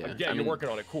 Yeah, like, you're working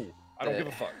on it, cool. I don't give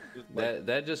a fuck.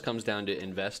 That just comes down to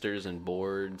investors and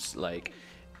boards. Like,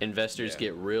 investors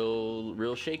get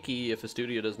real shaky if a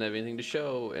studio doesn't have anything to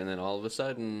show, and then all of a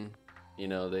sudden,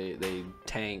 they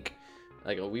tank.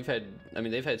 Like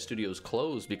they've had studios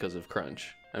close because of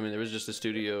crunch. I mean, there was just a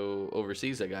studio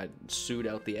overseas that got sued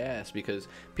out the ass because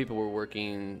people were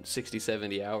working 60,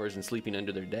 70 hours and sleeping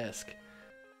under their desk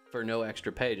for no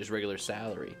extra pay, just regular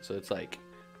salary. So it's like,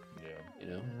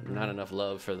 not enough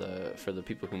love for the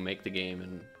people who make the game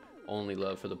and only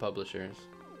love for the publishers.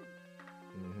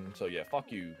 So yeah,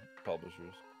 fuck you,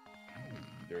 publishers,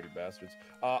 dirty bastards.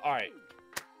 All right,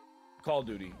 Call of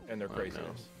Duty and their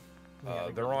craziness.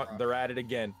 They're at it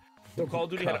again. So Call of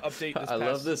Duty had an update this past... I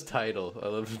love this title. I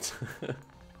love it.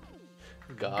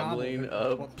 Gobbling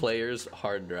up players'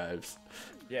 hard drives.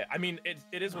 Yeah, I mean it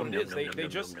is what it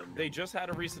is. They just had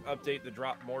a recent update that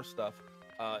dropped more stuff.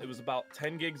 It was about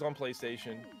 10 gigs on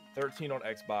PlayStation, 13 on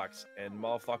Xbox, and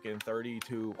motherfucking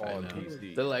 32 on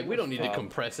PC. They're like, we don't need to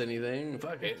compress anything.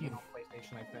 Fuck it. 15 on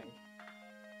PlayStation, I think.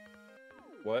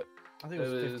 What? I think it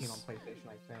was 15 on PlayStation,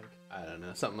 I think. I don't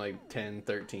know, something like 10,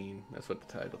 13. That's what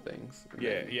the title thinks. Yeah,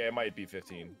 it might be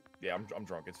 15. Yeah, I'm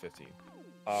drunk. It's 15.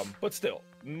 But still,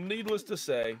 needless to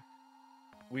say,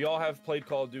 we all have played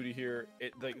Call of Duty here.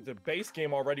 The base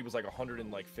game already was like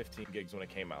 115 gigs when it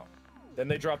came out. Then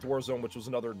they dropped Warzone, which was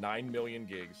another 9 million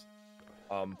gigs.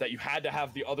 That you had to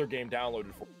have the other game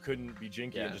downloaded for. Couldn't be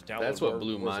jinky and just download. That's what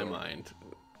blew my mind.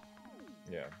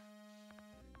 Yeah.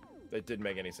 It didn't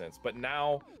make any sense. But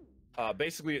now,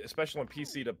 basically, especially on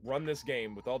PC, to run this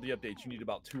game with all the updates, you need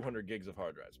about 200 gigs of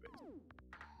hard drive space.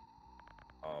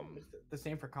 The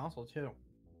same for console too.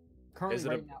 Currently,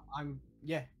 right now,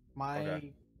 my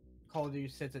Call of Duty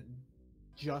sits at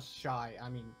just shy. I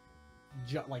mean,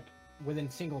 like within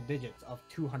single digits of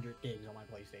 200 gigs on my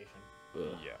PlayStation.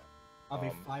 Yeah. Of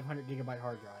a 500 gigabyte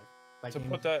hard drive. Like, to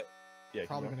put that,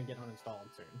 probably gonna get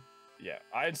uninstalled soon. Yeah,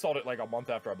 I installed it like a month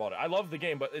after I bought it. I love the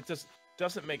game, but it just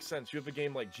doesn't make sense. You have a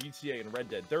game like GTA and Red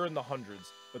Dead. They're in the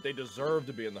hundreds, but they deserve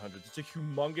to be in the hundreds. It's a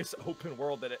humongous open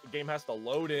world that a game has to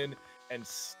load in and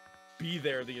be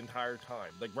there the entire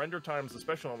time. Like, render times,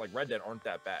 especially on like Red Dead, aren't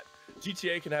that bad.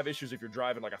 GTA can have issues if you're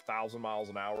driving like 1,000 miles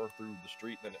an hour through the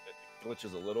street, then it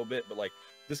glitches a little bit. But like,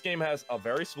 this game has a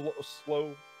very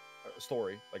slow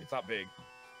story. Like, it's not big,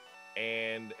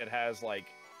 and it has like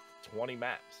 20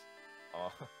 maps.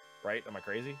 Right? Am I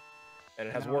crazy? And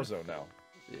it has Warzone now.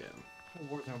 Yeah.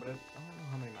 Warzone, but I don't know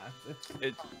how many maps.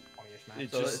 It's 20-ish maps.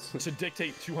 It's just to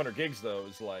dictate 200 gigs though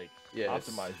is like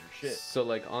optimize your shit. So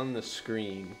like on the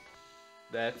screen,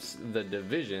 that's the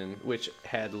Division, which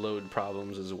had load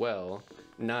problems as well.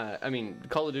 I mean,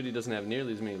 Call of Duty doesn't have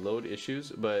nearly as many load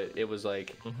issues, but it was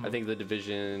like I think the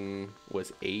Division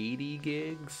was 80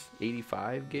 gigs,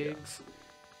 85 gigs,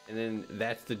 and then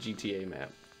that's the GTA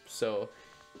map. So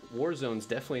Warzone's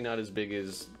definitely not as big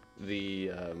as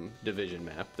the Division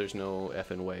map. There's no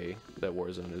effing way that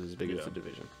Warzone is as big as the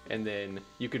Division. And then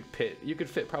you could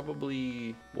fit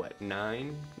probably what,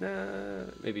 9?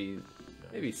 Maybe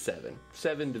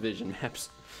 7 Division maps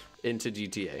into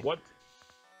GTA. What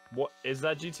is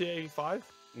that, GTA 5?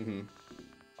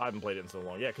 I haven't played it in so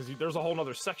long. Yeah, because there's a whole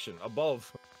nother section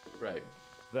above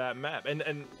that map. And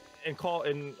I'm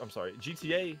sorry,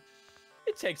 GTA,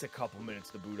 it takes a couple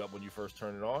minutes to boot up when you first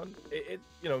turn it on. It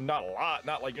not a lot.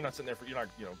 Not like you're not sitting there you're not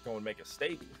going and make a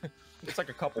steak. It's like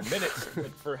a couple minutes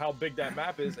for how big that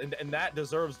map is, and that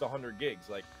deserves the 100 gigs.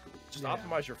 Like, just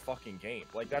optimize your fucking game.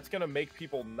 Like, that's gonna make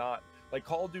people not like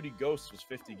Call of Duty Ghosts was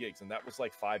 50 gigs, and that was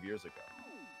like 5 years ago.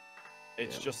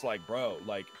 It's just like, bro,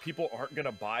 like, people aren't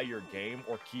gonna buy your game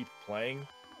or keep playing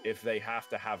if they have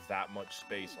to have that much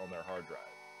space on their hard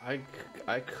drive.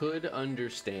 I could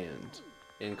understand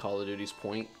in Call of Duty's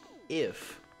point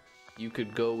if you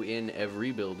could go in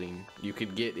every building, you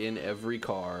could get in every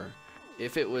car,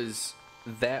 if it was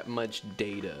that much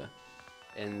data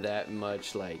and that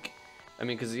much, like, I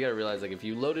mean, because you gotta realize, like, if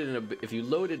you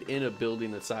loaded in a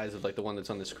building the size of like the one that's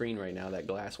on the screen right now, that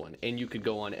glass one, and you could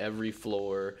go on every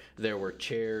floor, there were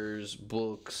chairs,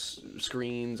 books,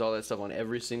 screens, all that stuff on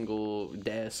every single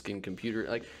desk and computer,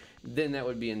 like, then that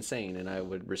would be insane, and I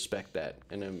would respect that,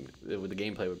 and the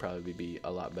gameplay would probably be a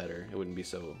lot better. It wouldn't be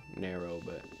so narrow,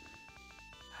 but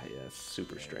yeah, it's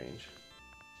super strange.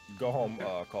 Go home,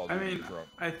 Call of Duty.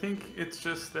 I think it's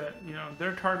just that,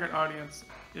 their target audience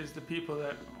is the people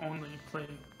that only play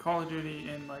Call of Duty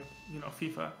and, like,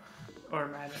 FIFA or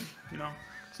Madden,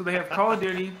 So they have Call of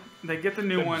Duty, they get the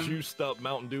new one. Juiced up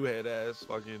Mountain Dew head ass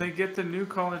fucking. They get the new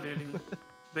Call of Duty.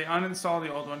 They uninstall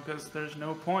the old one because there's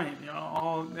no point.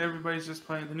 Everybody's just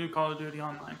playing the new Call of Duty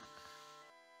online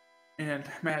and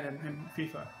Madden and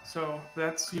FIFA. So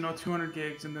that's 200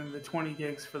 gigs, and then the 20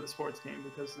 gigs for the sports game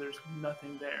because there's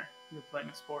nothing there. You're playing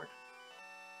a sport.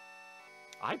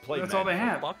 I played. That's Madden, all they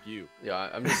have. Fuck you. Yeah,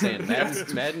 I'm just saying,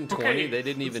 Madden 20. They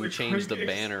didn't even change the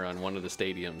banner on one of the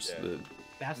stadiums. Yeah.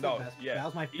 That's the best. Yeah. That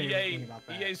was my favorite thing about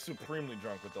that. EA's supremely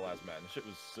drunk with the last Madden. Shit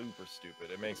was super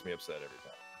stupid. It makes me upset every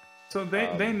time. So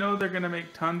they know they're gonna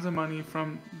make tons of money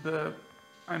from the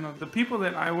people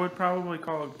that I would probably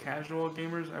call casual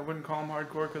gamers. I wouldn't call them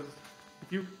hardcore because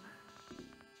if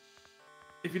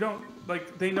you don't,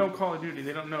 like, they know Call of Duty,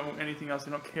 they don't know anything else.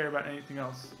 They don't care about anything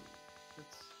else.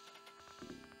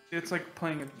 It's like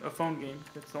playing a phone game.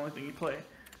 It's the only thing you play.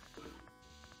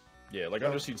 Yeah, like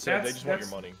Under Siege said, they just want your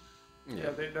money.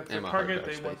 Yeah, that's their target.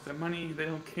 They want the money. They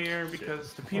don't care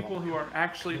because the people who are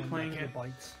actually playing it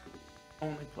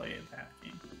only play it that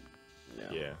game.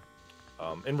 Yeah.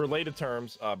 In related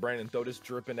terms, Brandon, throw this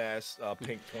dripping ass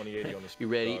pink 2080 on the screen.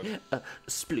 You ready?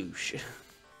 Sploosh.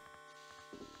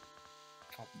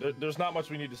 There's not much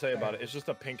we need to say about it. It's just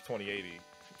a pink 2080.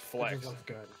 Flex.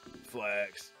 Good.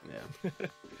 Flex. Yeah.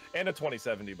 And a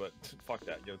 2070, but fuck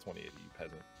that. Get a 2080, you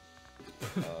peasant.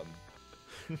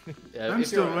 I'm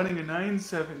still running a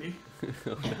 970.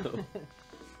 Oh, no.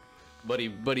 But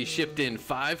he shipped in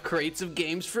 5 crates of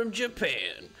games from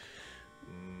Japan.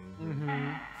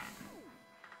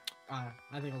 I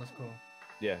think it looks cool.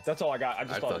 Yeah, that's all I got. I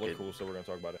just thought it looked cool, so we're gonna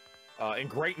talk about it. And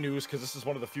great news, because this is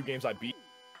one of the few games I beat.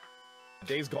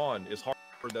 Days Gone is hard.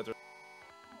 That you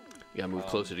gotta move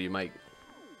closer to your mic.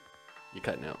 You're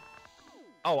cutting out.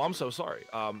 Oh, I'm so sorry.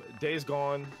 Days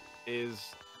Gone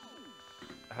is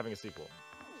having a sequel.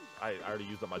 I already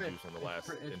used up my juice on the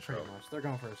last intro. Pretty much. They're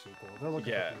going for a sequel. They're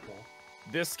looking for people.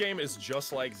 This game is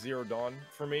just like Zero Dawn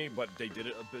for me, but they did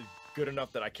it a bit good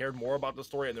enough that I cared more about the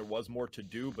story and there was more to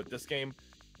do. But this game,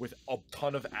 with a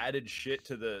ton of added shit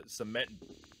to the cement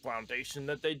foundation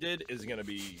that they did, is gonna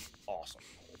be awesome.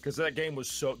 Because that game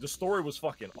was the story was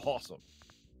fucking awesome.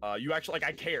 You actually, like,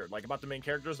 I cared, like, about the main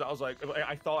characters. I was like,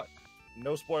 I thought,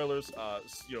 no spoilers,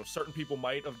 you know, certain people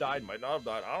might have died, might not have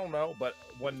died, I don't know. But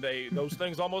when those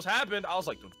things almost happened, I was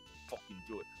like, don't fucking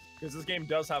do it. Because this game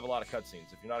does have a lot of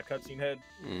cutscenes. If you're not a cutscene head,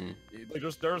 like,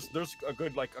 there's a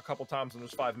good, like, a couple times in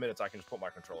those 5 minutes I can just put my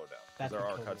controller down. Because there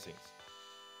are cutscenes.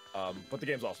 But the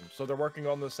game's awesome. So they're working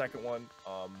on the second one.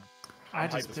 I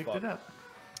just picked it up.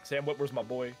 Sam Witwer's my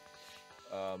boy.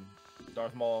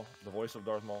 Darth Maul, the voice of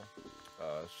Darth Maul.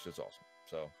 Shit's awesome.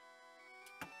 So,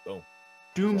 boom.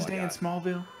 Doomsday in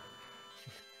Smallville.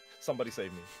 Somebody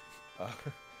save me.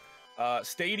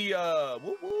 Stadia.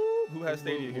 Woo woo. Who has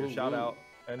Stadia here? Shout out.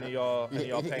 Any y'all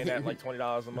paying that like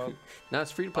 $20 a month? No,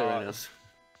 it's free to play right now.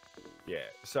 Yeah.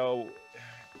 So,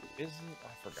 is it?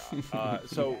 I forgot.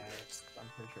 So. I'm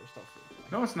pretty sure it's still free.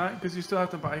 No, it's not, because you still have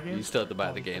to buy games. You still have to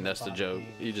buy the game. That's the joke.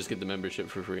 You just get the membership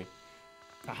for free.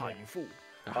 Aha, you fool.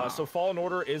 So Fallen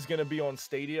Order is going to be on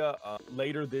Stadia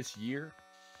later this year,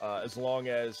 along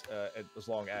with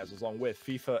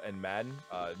FIFA and Madden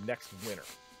next winter.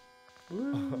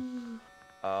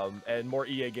 And more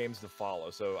EA games to follow.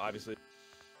 So obviously,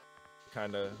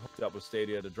 kind of hooked up with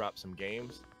Stadia to drop some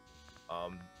games.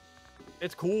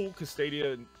 It's cool because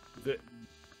Stadia,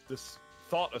 this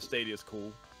thought of Stadia is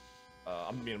cool.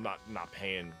 I mean, I'm not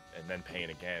paying and then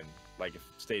paying again. Like if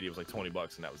Stadia was like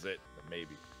 $20 and that was it, then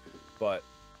maybe. But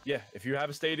yeah, if you have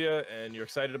a Stadia and you're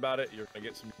excited about it, you're gonna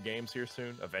get some games here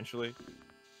soon, eventually.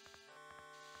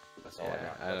 That's all I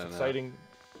got. That's exciting.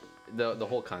 The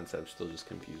whole concept still just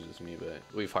confuses me, but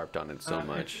we've harped on it so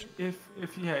much. If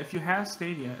you have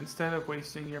Stadia, instead of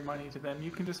wasting your money to them,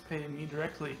 you can just pay me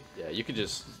directly. Yeah, you could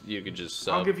just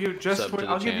sub. I'll give you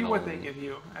I'll give you what they give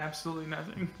you. Absolutely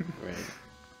nothing. Right.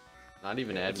 Not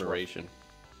even admiration.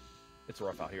 It's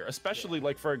rough out here, especially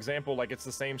like, for example, like it's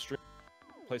the same stream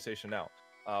PlayStation Now.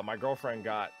 My girlfriend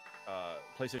got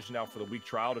PlayStation Now for the week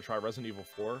trial to try Resident Evil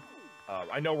 4.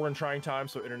 I know we're in trying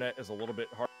times, so internet is a little bit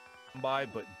hard to come by,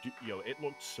 but it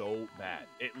looked so bad.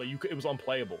 It was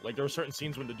unplayable. Like there were certain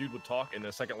scenes when the dude would talk, and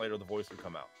a second later the voice would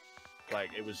come out. Like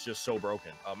it was just so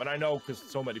broken. And I know because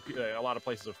so many people, a lot of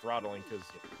places are throttling because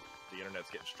the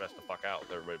internet's getting stressed the fuck out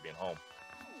with everybody being home.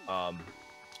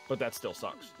 But that still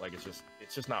sucks. Like it's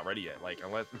just not ready yet. Like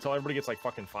until everybody gets like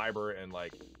fucking fiber and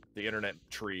like the internet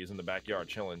trees in the backyard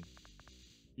chilling.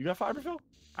 You got fiber, Phil?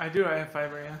 I do. I have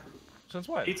fiber. Yeah. Since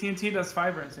when? AT&T does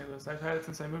fiber in St. Louis. I've had it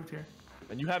since I moved here.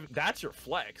 And you have that's your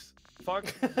flex.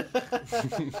 Fuck.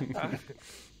 I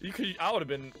would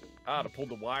have pulled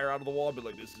the wire out of the wall and be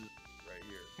like, this is right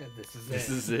here. Yeah, this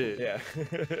is it. Yeah.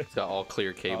 It's got all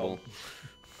clear cable.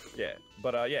 Yeah.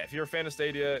 But yeah, if you're a fan of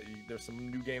Stadia, there's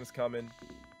some new games coming.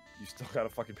 You still gotta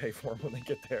fucking pay for them when they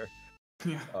get there.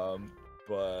 Yeah.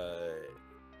 But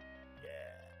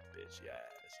yeah, bitch,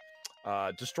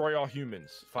 yes. Destroy All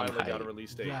Humans finally got a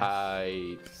release date.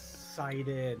 Yes.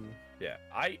 Excited. Yeah,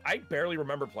 I barely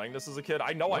remember playing this as a kid.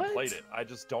 I know I played it. I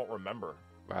just don't remember.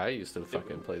 I used to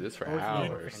fucking play this for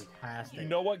hours. Fantastic. You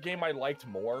know what game I liked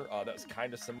more? That's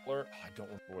kind of similar. I don't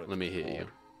remember what it's Let me hit called. you.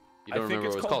 You don't remember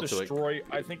what it's called? Destroy.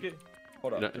 I think it.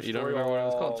 Hold on. You don't remember what it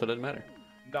was called, so it doesn't matter.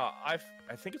 No, I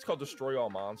think it's called Destroy All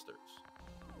Monsters.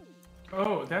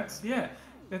 Oh, that's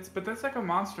like a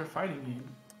monster fighting game.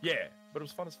 Yeah, but it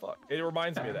was fun as fuck. It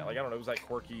reminds me of that. Like I don't know, it was like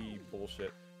quirky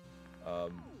bullshit.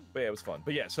 But yeah, it was fun.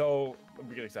 But yeah, so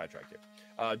we're getting sidetracked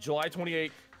here. July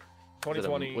 28th,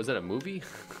 2020. Was that a movie?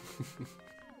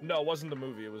 No, it wasn't the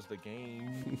movie. It was the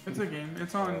game. It's a game.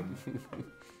 It's on.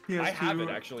 PS2, I have it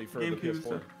actually for the PS4.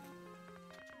 Stuff.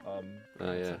 Oh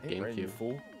yeah, GameCube.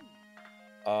 Fool.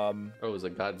 Oh, it was a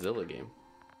Godzilla game.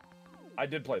 I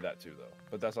did play that too, though,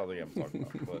 but that's not the game I'm talking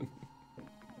about. But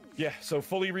yeah, so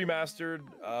fully remastered.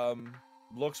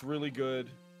 Looks really good.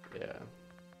 Yeah.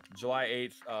 July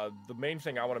 8th. The main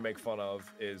thing I want to make fun of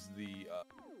is the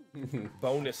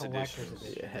bonus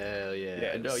editions. Yeah, hell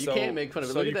yeah. No, you can't make fun of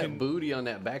it. Look at that booty on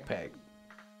that backpack.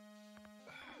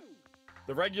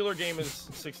 The regular game is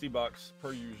 $60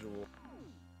 per usual,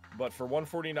 but for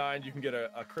 $149 you can get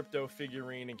a crypto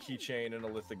figurine and keychain and a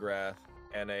lithograph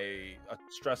and a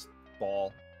stress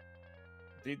ball.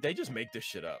 They just make this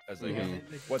shit up as they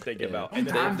what they give out. And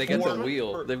they got the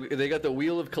wheel. They got the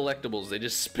wheel of collectibles. They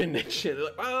just spin that shit.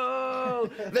 Like, oh,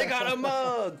 they got a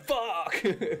mug. Fuck.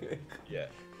 Yeah.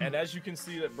 And as you can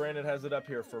see, that Brandon has it up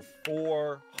here for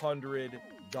 $400.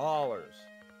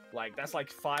 Like that's like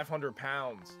 500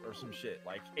 pounds or some shit.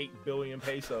 Like 8 billion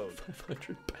pesos.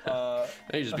 500 pounds.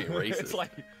 You're just being racist. It's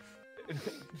like.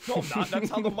 No, not. That's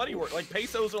how the money works. Like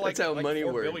pesos are like. That's how like money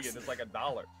 4 works. billion. It's like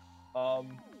 $1.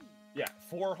 Yeah,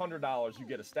 $400. You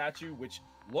get a statue, which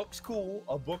looks cool.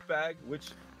 A book bag, which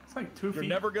it's like 2 feet. You're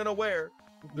never gonna wear.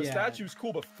 The statue's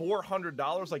cool, but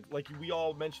 $400. Like we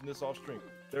all mentioned this off stream.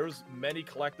 There's many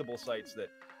collectible sites that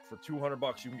for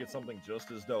 $200 you can get something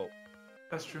just as dope.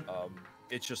 That's true.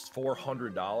 It's just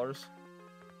 $400.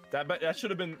 That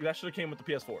should have came with the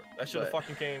PS4. That should have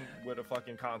fucking came with a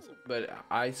fucking console. But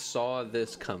I saw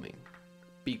this coming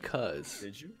because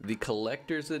the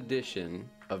collector's edition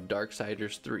of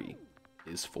Darksiders 3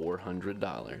 is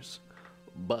 $400,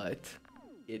 but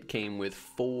it came with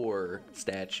 4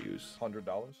 statues.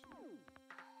 $100?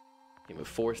 Came with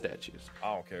 4 statues.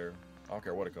 I don't care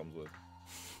what it comes with.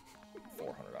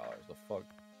 $400. The fuck?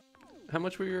 How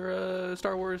much were your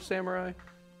Star Wars Samurai?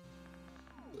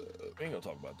 We ain't gonna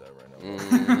talk about that right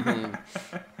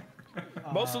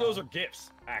now. Most of those are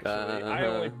gifts, actually. I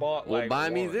only bought like. Well, buy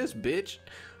me this, bitch.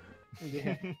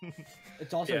 Yeah.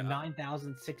 It's also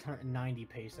 9,690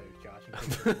 pesos, Josh.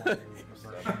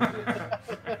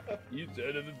 You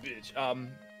son of a bitch.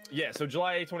 Yeah. So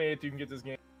July 28th, you can get this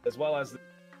game, as well as the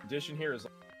edition here is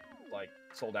like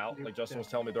sold out. Like Justin was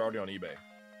telling me, they're already on eBay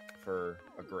for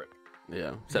a grip.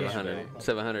 Yeah, $700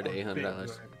 to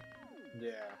 $800. Yeah.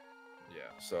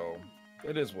 Yeah. So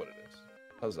it is what it is.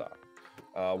 Huzzah.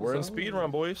 We're in speed run,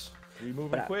 boys. We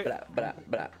moving quick.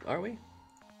 Are we?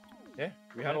 Yeah,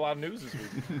 we had a lot of news this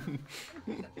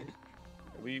week.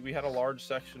 we had a large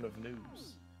section of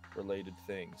news related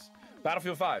things.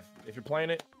 Battlefield 5. If you're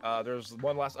playing it, there's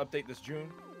one last update this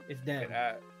June. It's dead.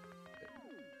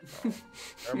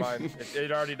 Never mind.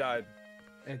 It already died.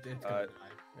 It's gonna die.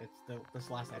 It's this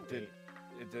last update.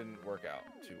 It didn't work out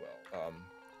too well.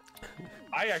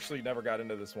 I actually never got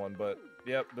into this one, but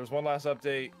yep, there's one last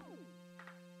update.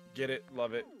 Get it,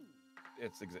 love it.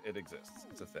 It exists.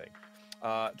 It's a thing.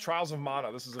 Trials of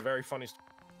Mana. This is a very funny story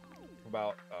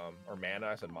about or Mana.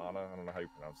 I said Mana. I don't know how you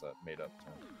pronounce that made up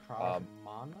term. Trials of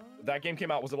Mana? That game came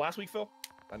out. Was it last week, Phil?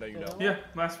 I know you know. Yeah,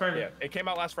 last Friday. Yeah, it came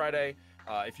out last Friday.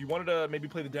 If you wanted to maybe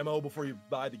play the demo before you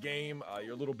buy the game,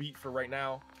 you're a little beat for right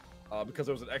now because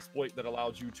there was an exploit that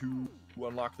allowed you to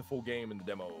unlock the full game in the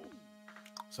demo.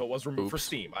 So it was removed for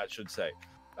Steam, I should say.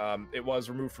 It was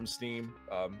removed from Steam.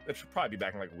 It should probably be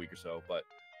back in like a week or so, but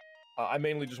I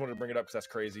mainly just wanted to bring it up because that's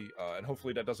crazy, and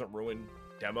hopefully that doesn't ruin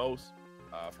demos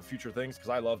for future things, because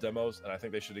I love demos and I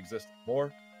think they should exist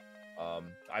more.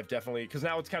 I've definitely, because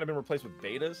now it's kind of been replaced with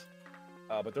betas,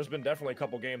 but there's been definitely a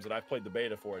couple games that I've played the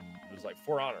beta for, and it was like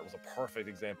For Honor was a perfect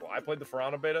example. I played the For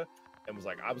Honor beta and was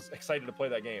like, I was excited to play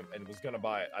that game and was gonna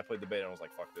buy it. I played the beta and was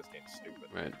like, fuck, this game's stupid.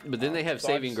 Right, but then they have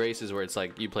saving graces where it's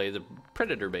like you play the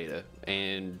Predator beta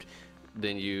and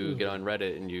then you get on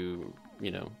Reddit and you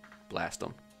know, blast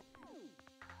them.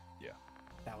 Yeah,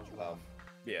 that was rough.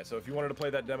 Yeah, so if you wanted to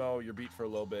play that demo, you're beat for a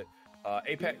little bit.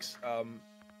 Apex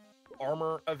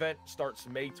armor event starts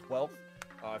May 12th.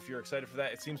 If you're excited for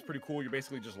that, it seems pretty cool. You're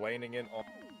basically just landing in on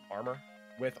armor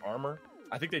with armor.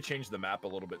 I think they changed the map a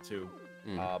little bit too.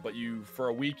 But you, for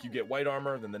a week, you get white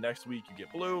armor, then the next week you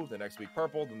get blue, the next week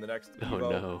purple, then the next Evo. Oh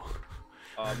no.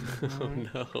 Oh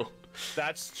no.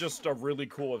 That's just a really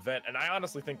cool event, and I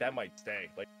honestly think that might stay.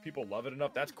 Like, people love it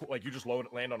enough. That's cool. Like, you just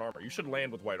land on armor. You should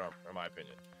land with white armor, in my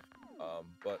opinion.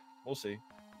 But we'll see.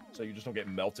 So you just don't get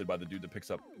melted by the dude that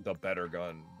picks up the better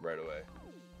gun right away.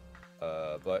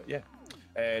 But yeah.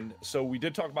 And so we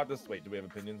did talk about this. Wait, do we have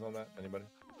opinions on that? Anybody?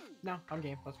 No, I'm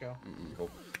game. Let's go. Cool.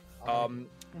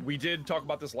 We did talk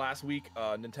about this last week.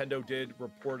 Nintendo did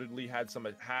reportedly had some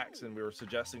hacks, and we were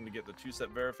suggesting to get the 2-step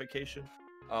verification.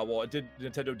 Well,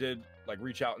 Nintendo did like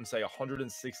reach out and say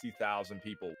 160,000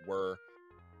 people were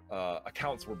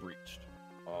accounts were breached.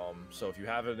 So if you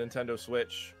have a Nintendo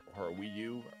Switch or a Wii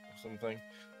U or something,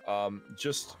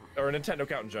 or a Nintendo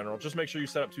account in general, just make sure you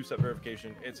set up 2-step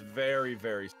verification. It's very,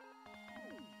 very.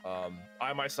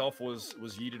 I myself was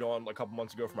yeeted on a couple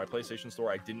months ago for my PlayStation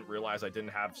Store. I didn't realize I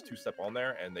didn't have 2-step on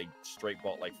there, and they straight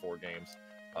bought like 4 games.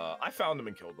 I found them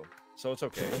and killed them, so it's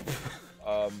okay.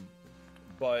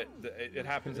 But it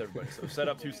happens to everybody. So set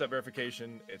up 2-step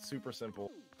verification. It's super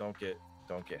simple. Don't get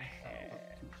Don't get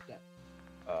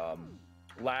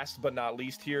last but not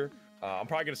least here, I'm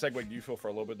probably gonna segue you Phil for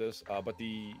a little bit of this, but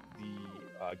the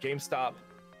GameStop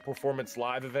Performance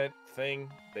Live event thing,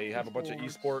 they have a bunch of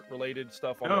esport related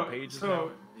stuff on their pages now.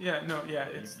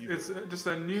 It's just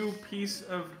a new piece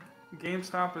of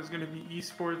GameStop is going to be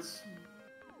esports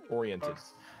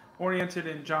oriented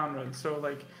in genre. So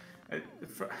like,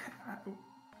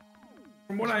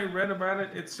 from what I read about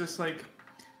it, it's just like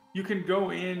you can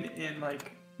go in and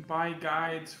like buy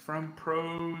guides from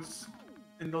pros,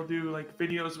 and they'll do like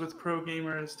videos with pro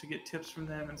gamers to get tips from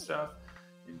them and stuff.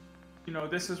 You know,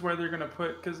 this is where they're gonna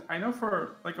put, because I know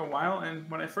for like a while, and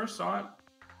when I first saw it,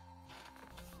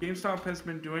 GameStop has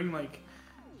been doing like,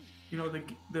 you know,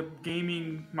 the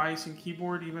gaming mice and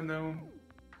keyboard, even though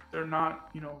they're not,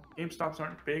 you know, GameStops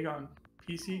aren't big on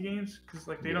PC games, because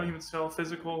like they don't even sell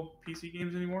physical PC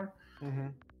games anymore.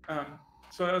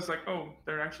 So I was like, oh,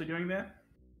 they're actually doing that.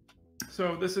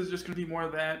 So this is just going to be more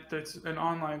of that. That's an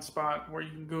online spot where you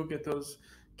can go get those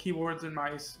keyboards and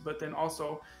mice, but then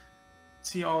also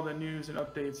see all the news and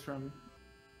updates from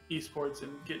esports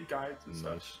and get guides and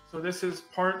such. So this is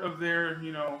part of their,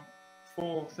 you know,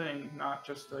 full thing, not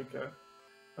just like a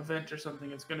event or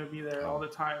something. It's going to be there all the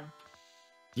time.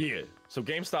 Yeah. So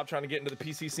GameStop trying to get into the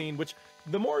PC scene, which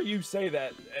the more you say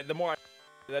that, the more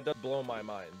that does blow my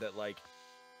mind. That like,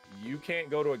 you can't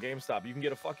go to a GameStop. You can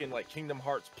get a fucking like Kingdom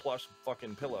Hearts plush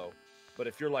fucking pillow, but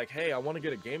if you're like, hey, I want to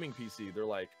get a gaming PC, they're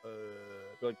like,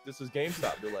 this is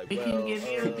GameStop. They're like, we can give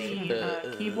you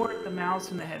the keyboard, the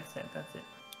mouse, and the headset. That's it.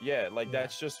 Yeah, like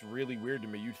that's just really weird to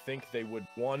me. You'd think they would,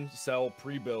 one, sell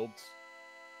pre-builds,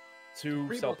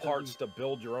 two, sell parts to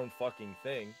build your own fucking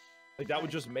thing. Like that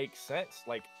would just make sense.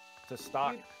 Like to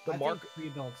stock the market.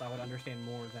 Pre-builds I would understand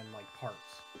more than like parts.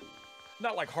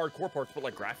 Not like hardcore parts, but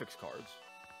like graphics cards.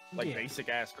 Like basic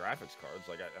ass graphics cards.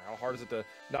 Like how hard is it to?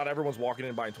 Not everyone's walking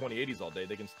in buying 2080s all day.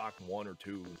 They can stock one or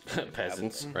two.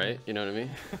 Peasants, right? You know what I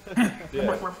mean?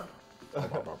 Yeah.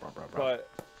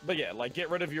 but yeah, like get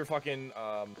rid of your fucking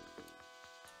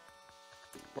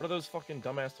what are those fucking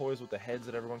dumbass toys with the heads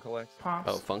that everyone collects?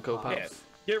 Pops. Oh, Funko Pops. Yeah.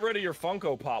 Get rid of your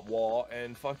Funko Pop wall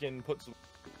and fucking put some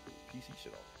PC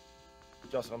shit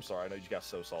on. Justin, I'm sorry. I know you got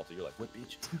so salty. You're like, what,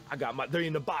 bitch? I got they're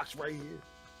in the box right here.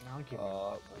 I don't care.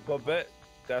 But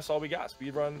that's all we got.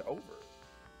 Speedrun over.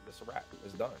 That's a wrap.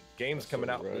 It's done. Games coming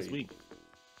out this week.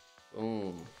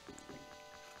 Boom.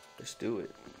 Let's do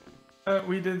it.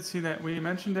 We did see that. We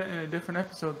mentioned it in a different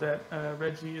episode that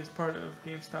Reggie is part of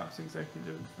GameStop's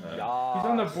executive. He's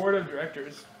on the board of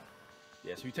directors.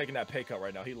 Yeah, so he's taking that pay cut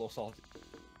right now. He's a little salty.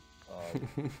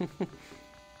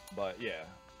 But yeah.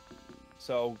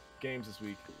 So games this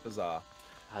week. Huzzah.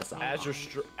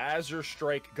 Azure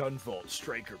Strike Gunvolt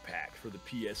Striker Pack for the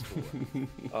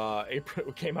PS4.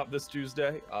 April came out this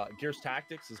Tuesday. Gears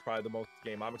Tactics is probably the most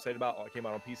game I'm excited about. It came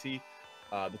out on PC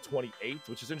the 28th,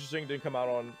 which is interesting. It didn't come out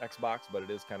on Xbox, but it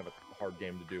is kind of a hard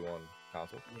game to do on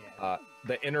console. Yeah.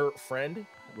 The Inner Friend,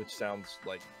 which sounds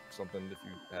like something if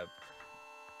you have.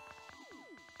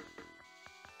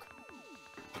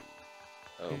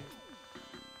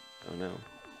 Oh no.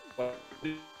 But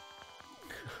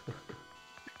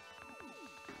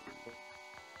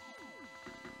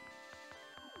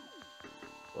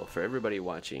well, for everybody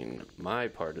watching my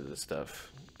part of the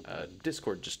stuff,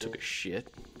 Discord just took a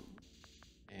shit,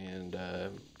 and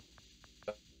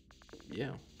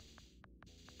yeah.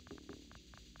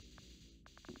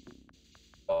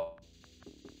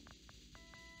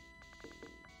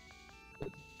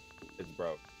 It's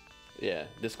broke. Yeah,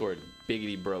 Discord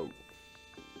biggity broke.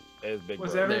 It's big.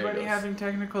 Was broke. everybody having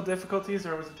technical difficulties,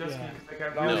 or was it just me? Like,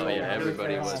 I No, really yeah,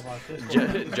 everybody was.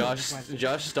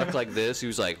 Josh stuck like this. He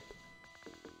was like.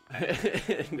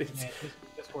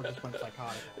 Discord just went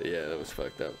psychotic. Yeah, that was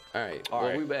fucked up. All right, All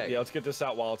right. we back. Yeah, let's get this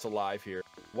out while it's alive here.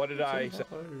 What did I say?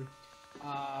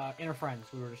 Inner Friends.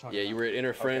 We were just talking. Yeah, you were at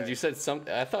Inner Friends. Okay. You said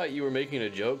something. I thought you were making a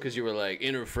joke because you were like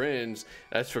Inner Friends.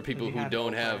 That's for people who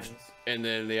don't have. And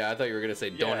then I thought you were gonna say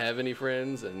don't have any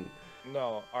friends and.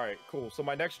 No. All right. Cool. So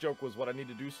my next joke was what I need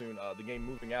to do soon. The game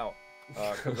Moving Out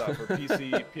comes out for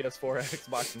PC, PS4,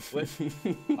 Xbox, and Switch.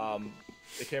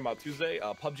 It came out Tuesday.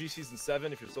 PUBG Season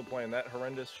 7, if you're still playing that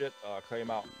horrendous shit,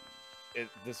 came out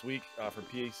this week for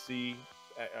PC,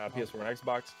 PS4, and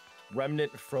Xbox.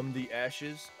 Remnant from the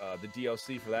Ashes, the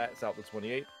DLC for that, it's out the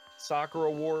 28th. Sakura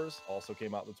Wars also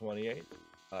came out the 28th.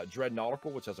 Dread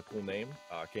Nautical, which has a cool name,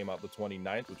 came out the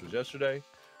 29th, which was yesterday.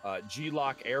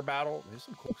 G-Lock Air Battle, there's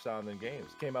some cool sounding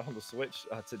games. Came out on the Switch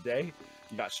today.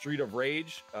 You got Street of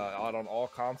Rage out on all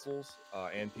consoles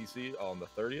and PC on the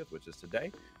 30th, which is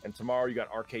today. And tomorrow you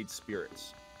got Arcade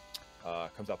Spirits.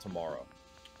 Comes out tomorrow.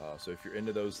 So if you're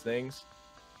into those things,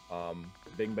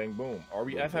 Bing bang boom. Are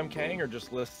we FMKing or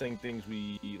just listing things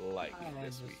we like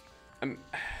this week?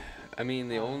 I mean,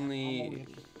 the I'm only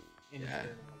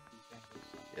interested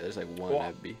yeah, there's like one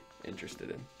I'd be interested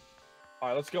in. All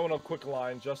right, let's go in a quick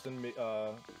line. Justin,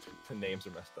 the names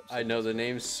are messed up. I know the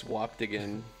names swapped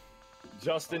again.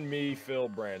 Justin, me, Phil,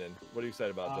 Brandon. What are you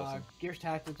excited about, Justin? Gears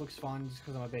Tactics looks fun just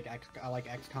because I'm a big I like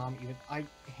XCOM. Even I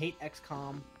hate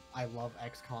XCOM. I love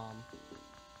XCOM.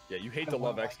 Yeah, you hate to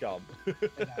love XCOM.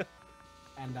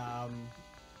 And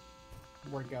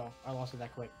where'd it go? I lost it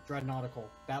that quick. Dreadnautical.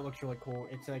 That looks really cool.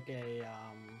 It's like a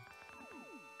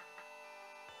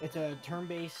it's a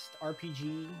turn-based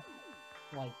RPG,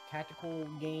 like tactical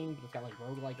game, but it's got like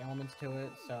roguelike elements to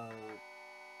it. So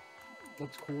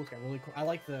looks cool. It's got really cool. I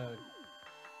like the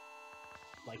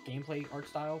like gameplay art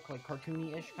style, like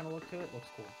cartoony-ish kind of look to it. Looks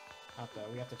cool.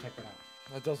 We have to check that out.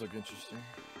 That does look interesting.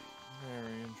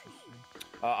 Very interesting.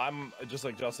 I'm just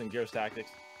like Justin, Gears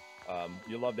Tactics.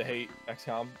 You love to hate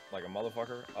XCOM like a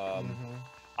motherfucker.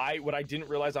 What I didn't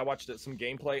realize, I watched some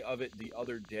gameplay of it the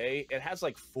other day. It has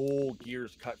like full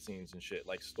Gears cutscenes and shit,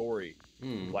 like story.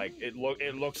 Like it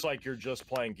looks like you're just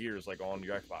playing Gears like on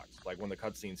your Xbox, like when the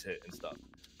cutscenes hit and stuff.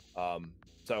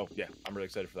 So yeah, I'm really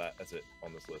excited for that. That's it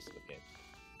on this list of games.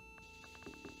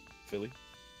 Philly,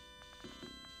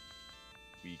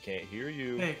 we can't hear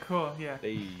you. Hey, cool. Yeah.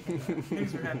 Hey.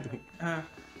 Thanks for having me.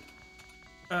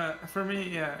 For me,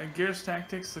 yeah, Gears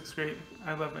Tactics looks great.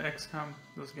 I love XCOM.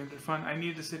 Those games are fun. I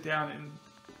need to sit down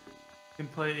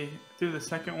and play through the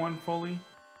second one fully.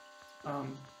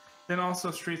 Then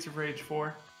also Streets of Rage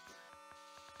 4.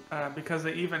 Because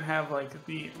they even have like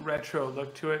the retro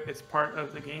look to it. It's part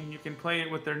of the game. You can play it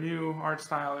with their new art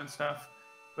style and stuff,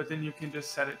 but then you can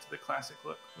just set it to the classic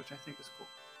look, which I think is cool.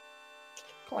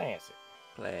 Classic.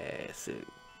 Brandon.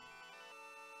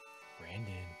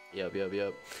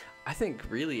 Yep. I think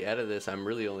really out of this, I'm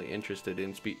really only interested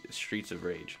in Streets of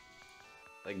Rage.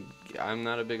 Like, I'm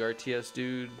not a big RTS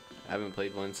dude. I haven't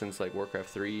played one since like Warcraft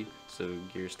 3, so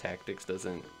Gears Tactics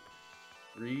doesn't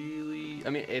really. I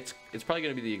mean, it's probably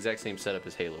gonna be the exact same setup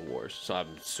as Halo Wars, so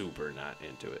I'm super not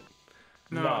into it.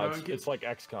 No, it's like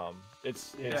XCOM.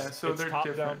 It's so they're top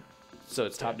different. down. So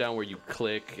it's top down where you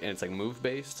click and it's like move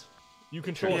based. You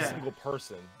control a single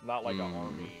person, not like an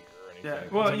army or anything. Yeah,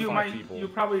 well, you'll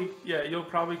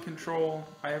probably control.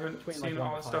 I haven't seen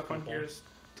all the stuff on Gears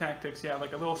Tactics. Yeah,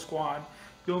 like a little squad.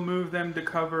 You'll move them to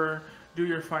cover, do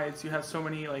your fights. You have so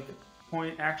many like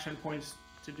action points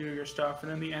to do your stuff,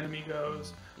 and then the enemy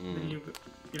goes. Then you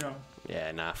know.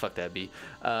 Yeah, nah, fuck that B.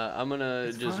 I'm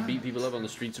gonna beat people up on the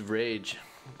Streets of Rage.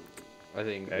 I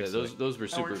think those were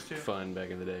super fun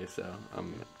back in the day, so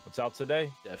what's out today?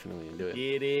 Definitely into it.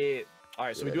 Get it. All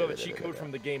right, so we do have a cheat code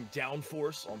from the game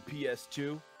Downforce on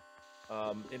PS2.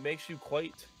 It makes you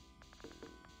quite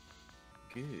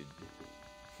good.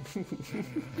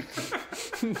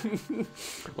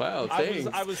 Wow, thanks.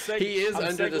 I was saying he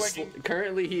is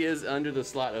currently he is under the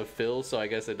slot of Phil, so I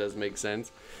guess it does make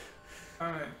sense.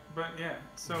 Alright, but yeah,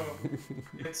 so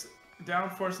it's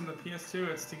Downforce on the PS2.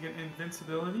 It's to get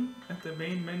Invincibility. At the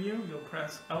main menu, you'll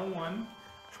press L1,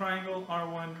 triangle,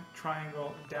 R1,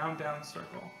 triangle, down,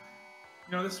 circle.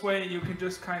 You know, this way you can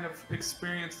just kind of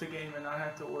experience the game and not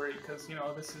have to worry, because, you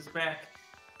know, this is back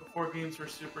before games were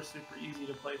super easy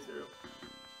to play through.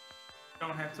 You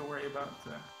don't have to worry about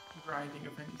the grinding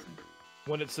of anything.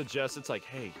 When it suggests, it's like,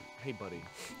 hey, buddy,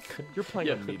 you're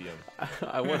playing on medium.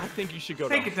 I think you should go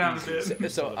take it down a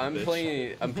bit. So I'm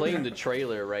playing the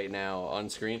trailer right now on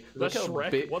screen. Look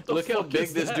how big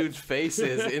this dude's face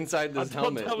is inside this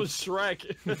helmet. That was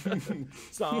Shrek.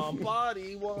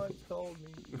 Somebody once told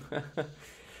me.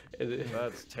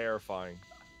 That's terrifying.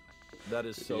 That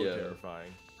is so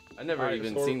terrifying. I never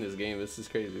even seen this game. This is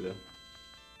crazy though.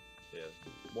 Yeah,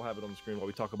 we'll have it on the screen while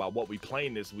we talk about what we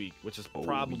playing this week, which is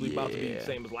probably about to be the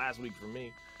same as last week for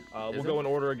me. We'll go in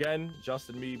order again.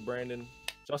 Justin, me, Brandon.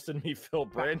 Justin, me, Phil,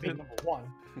 Brandon. Number one.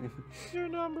 You're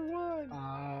number one.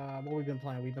 What we've been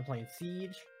playing? We've been playing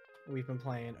Siege. We've been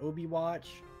playing Overwatch,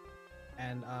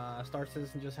 and Star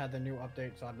Citizen just had the new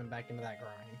update, so I've been back into that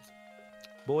grind.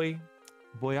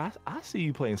 Boy, I see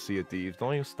you playing Sea of Thieves.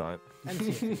 Don't even stunt. And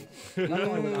Sea of Thieves. That's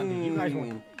only one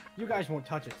update. You guys won't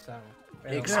touch it, so.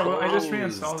 Yeah, well, I just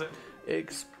reinstalled it.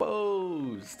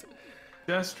 Exposed.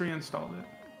 Just reinstalled it.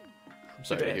 I'm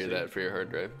sorry to hear that for your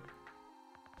hard drive.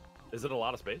 Is it a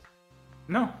lot of space?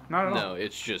 No, not at all. No,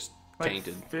 it's just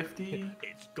tainted. 50.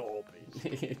 It's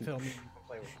garbage.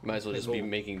 Might as well just be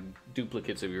making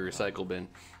duplicates of your recycle bin.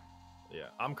 Yeah,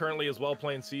 I'm currently as well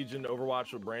playing Siege and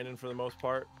Overwatch with Brandon for the most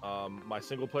part. My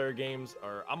single player games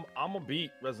are I'm gonna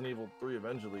beat Resident Evil 3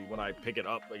 eventually when I pick it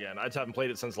up again. I just haven't played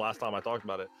it since the last time I talked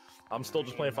about it. I'm still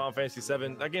just playing Final Fantasy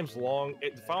 7. That game's long.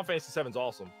 Final Fantasy 7's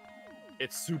awesome.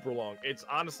 It's super long. It's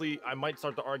honestly, I might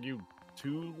start to argue,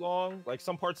 too long. Like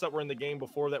some parts that were in the game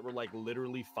before that were like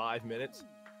literally 5 minutes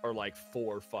are like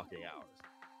 4 fucking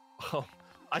hours.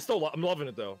 I'm loving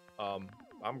it though.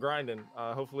 I'm grinding.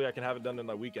 Hopefully I can have it done in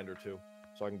a weekend or two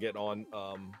so I can get on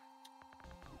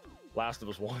Last of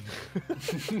Us 1.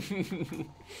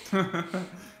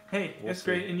 Hey, it's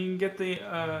great, and you can get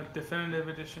the definitive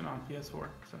edition on PS4.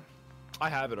 So I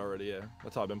have it already, yeah.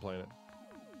 That's how I've been playing it.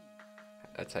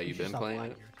 That's how you've been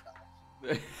playing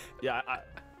it? Yeah,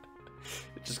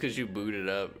 Just because you booted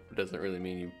up doesn't really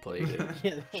mean you played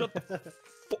it. Shut the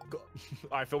fuck up.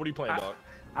 All right, Phil, what are you playing, dog?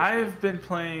 I've been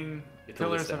playing Get the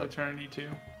Pillars list of out. Eternity 2.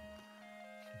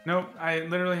 Nope, I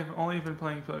literally have only been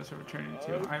playing Pillars of Eternity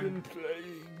 2.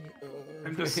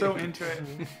 I'm just so into it.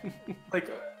 Like,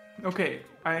 okay,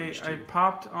 I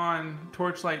popped on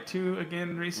Torchlight 2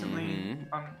 again recently,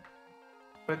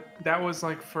 but that was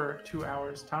like for 2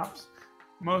 hours tops.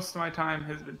 Most of my time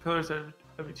has been Pillars of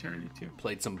Eternity 2.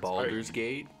 Played some Baldur's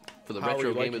Gate for the How are retro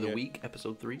you game of liking the it? week,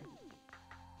 episode 3.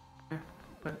 Yeah,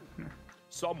 but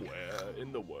Somewhere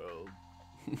in the world.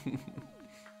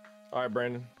 All right,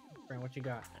 Brandon. Brandon, what you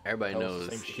got? Everybody That was the knows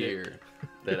same shit. here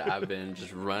that I've been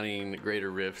just running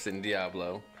Greater Rifts in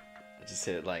Diablo. I just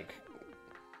hit like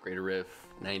Greater Rift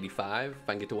 95. If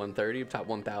I can get to 130, top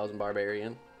 1,000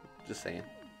 Barbarian. Just saying.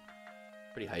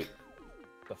 Pretty hype.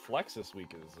 The flex this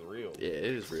week is real. Yeah, it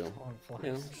is real. On flex.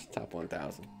 You know, just top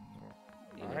 1,000.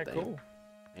 All right, cool.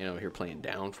 You know, here playing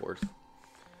Downforce.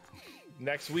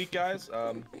 Next week, guys,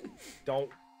 don't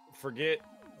forget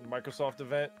the Microsoft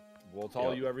event. We'll tell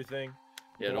Yep. you everything. You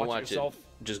Yeah, can don't watch it yourself, it.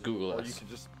 Just Google or us. you can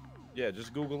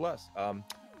just Google us.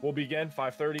 We'll be again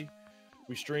 5:30.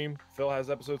 We stream. Phil has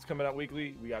episodes coming out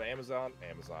weekly. We got Amazon.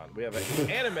 We have an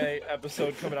anime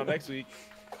episode coming out next week.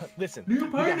 Listen, we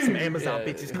got some Amazon Yeah.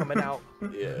 bitches coming out.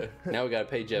 Yeah. Now we gotta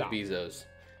pay Jeff Bezos.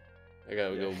 I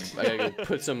gotta go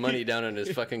put some money down on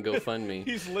his fucking GoFundMe.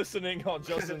 He's listening on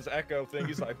Justin's Echo thing.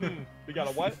 He's like, we got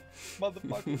a what?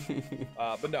 Motherfucker.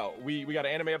 But no, we got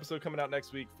an anime episode coming out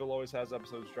next week. Phil always has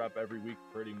episodes drop every week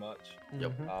pretty much.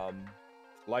 Yep.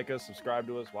 Like us, subscribe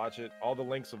to us, watch it. All the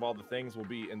links of all the things will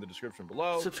be in the description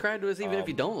below. Subscribe to us even if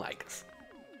you don't like us.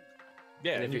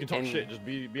 Yeah, and and if you can you- talk shit. Just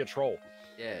be a troll.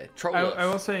 Yeah, troll I us.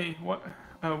 will say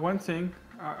one thing.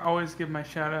 I always give my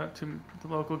shout out to the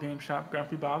local game shop,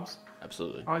 Grumpy Bob's.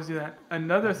 Absolutely. I always do that.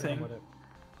 Another I'm thing, with it.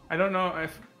 I don't know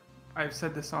if I've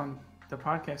said this on the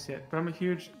podcast yet, but I'm a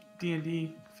huge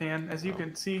D&D fan. As you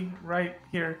can see right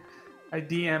here, I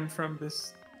DM from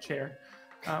this chair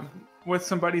with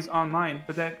some buddies online,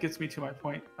 but that gets me to my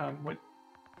point. What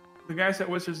the guys at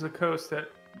Wizards of the Coast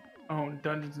that own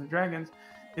Dungeons and Dragons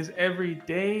is every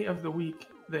day of the week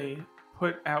they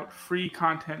put out free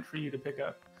content for you to pick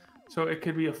up. So it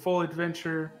could be a full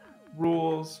adventure,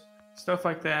 rules, stuff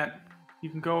like that. You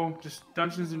can go just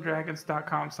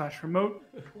dungeonsanddragons.com/remote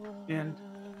and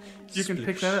you can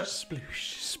pick that up.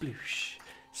 Sploosh.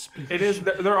 It is,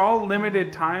 they're all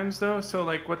limited times though. So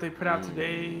like what they put out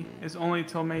today is only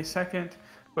till May 2nd,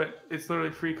 but it's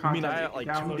literally free I content. mean, I that have you like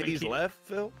can download 2 and days keep. left,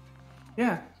 Phil.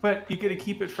 Yeah, but you get to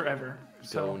keep it forever. Go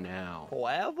So now.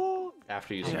 Forever?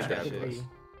 After you That's how subscribe it should to us. be.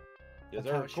 Yes,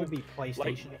 That's how sir. it should be.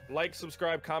 PlayStation. Like,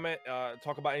 subscribe, comment,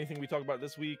 talk about anything we talked about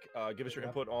this week. Give us your Yep.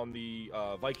 input on the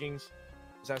Vikings,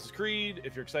 Assassin's Creed.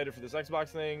 If you're excited for this Xbox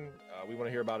thing, we want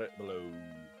to hear about it below.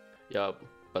 Yup.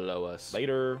 Below us.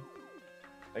 Later.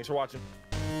 Thanks for watching.